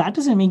like, well, that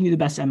doesn't make you the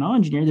best ML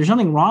engineer. There's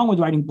nothing wrong with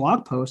writing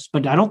blog posts,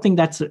 but I don't think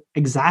that's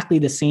exactly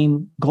the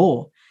same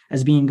goal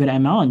as being a good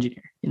ML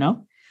engineer, you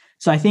know?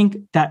 So I think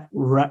that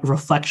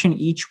reflection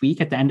each week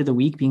at the end of the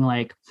week being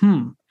like,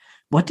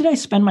 what did I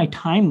spend my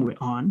time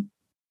on?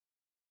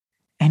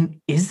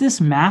 And is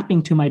this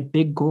mapping to my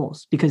big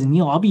goals? Because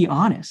Neil, I'll be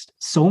honest,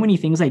 so many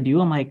things I do,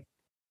 I'm like,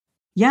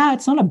 yeah,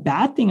 it's not a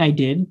bad thing I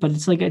did, but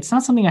it's like, it's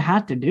not something I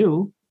had to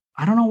do.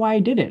 I don't know why I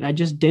did it. I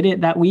just did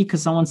it that week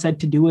because someone said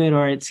to do it,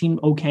 or it seemed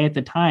okay at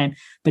the time,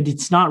 but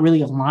it's not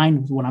really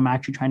aligned with what I'm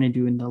actually trying to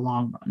do in the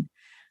long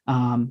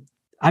run.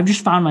 I've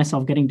just found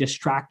myself getting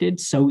distracted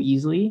so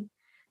easily.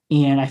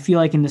 And I feel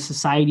like in this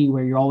society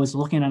where you're always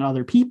looking at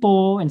other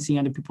people and seeing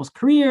other people's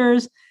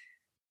careers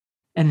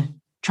and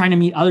trying to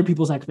meet other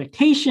people's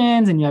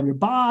expectations, and you have your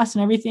boss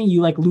and everything,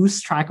 you like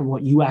lose track of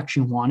what you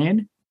actually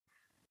wanted.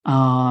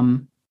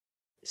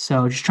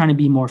 So just trying to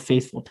be more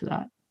faithful to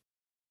that.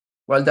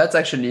 Well, that's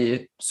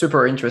actually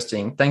super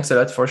interesting. Thanks a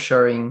lot for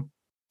sharing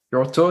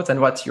your thoughts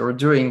and what you're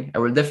doing. I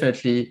will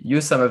definitely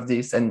use some of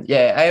this. And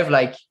yeah, I have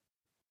like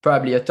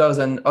probably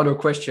 1,000 other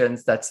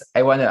questions that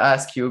I want to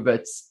ask you,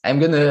 but I'm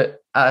going to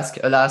ask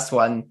a last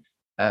one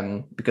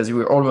because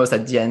we're almost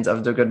at the end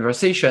of the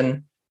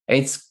conversation.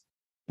 It's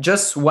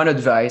just one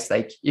advice.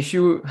 Like if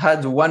you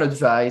had one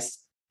advice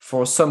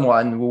for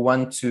someone who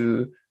wants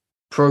to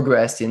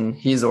progress in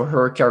his or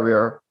her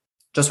career,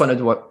 just one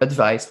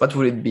advice, what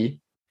would it be?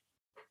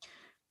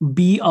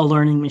 Be a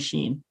learning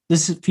machine.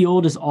 This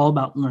field is all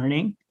about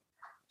learning.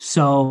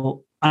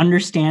 So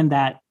understand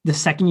that the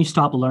second you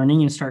stop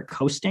learning and start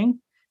coasting,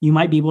 you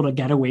might be able to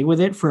get away with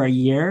it for a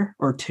year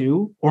or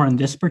two, or in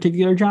this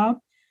particular job,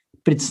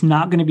 but it's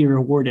not going to be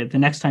rewarded the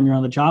next time you're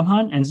on the job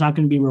hunt, and it's not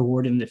going to be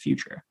rewarded in the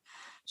future.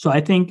 So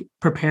I think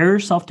prepare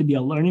yourself to be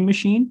a learning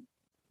machine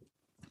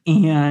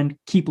and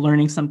keep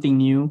learning something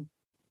new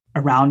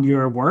around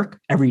your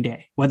work every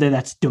day, whether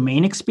that's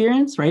domain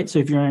experience, right? So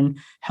if you're in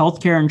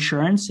healthcare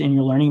insurance and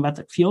you're learning about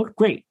the field,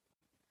 great.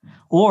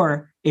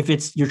 Or if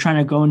you're trying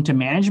to go into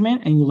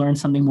management and you learn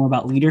something more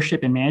about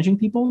leadership and managing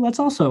people, that's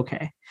also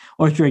okay.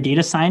 Or if you're a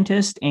data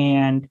scientist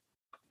and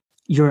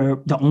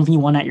you're the only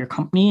one at your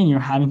company and you're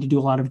having to do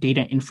a lot of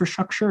data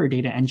infrastructure or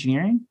data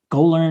engineering,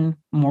 go learn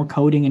more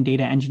coding and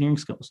data engineering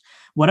skills.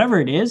 Whatever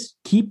it is,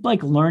 keep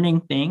like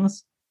learning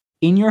things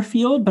in your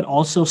field, but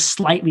also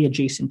slightly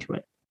adjacent to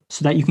it,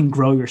 so that you can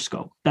grow your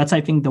scope. That's,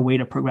 I think, the way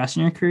to progress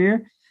in your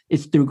career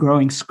is through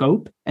growing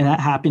scope. And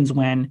that happens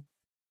when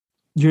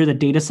you're the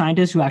data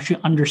scientist who actually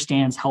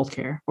understands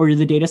healthcare, or you're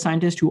the data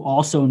scientist who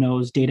also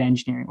knows data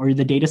engineering, or you're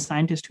the data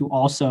scientist who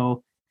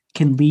also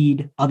can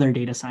lead other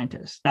data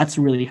scientists. That's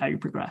really how you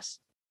progress.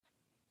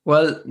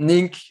 Well,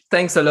 Nick,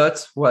 thanks a lot.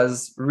 It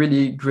was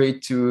really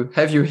great to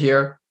have you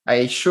here.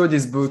 I showed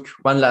this book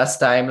one last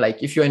time.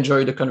 Like if you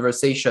enjoyed the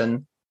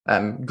conversation,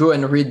 go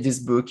and read this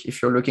book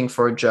if you're looking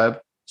for a job.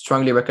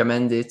 Strongly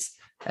recommend it.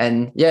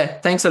 And yeah,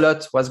 thanks a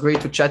lot. It was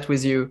great to chat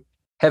with you.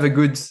 Have a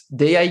good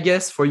day, I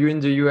guess, for you in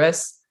the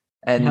US.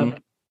 And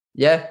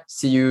yeah,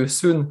 see you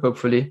soon,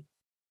 hopefully.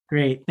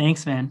 Great.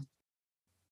 Thanks, man.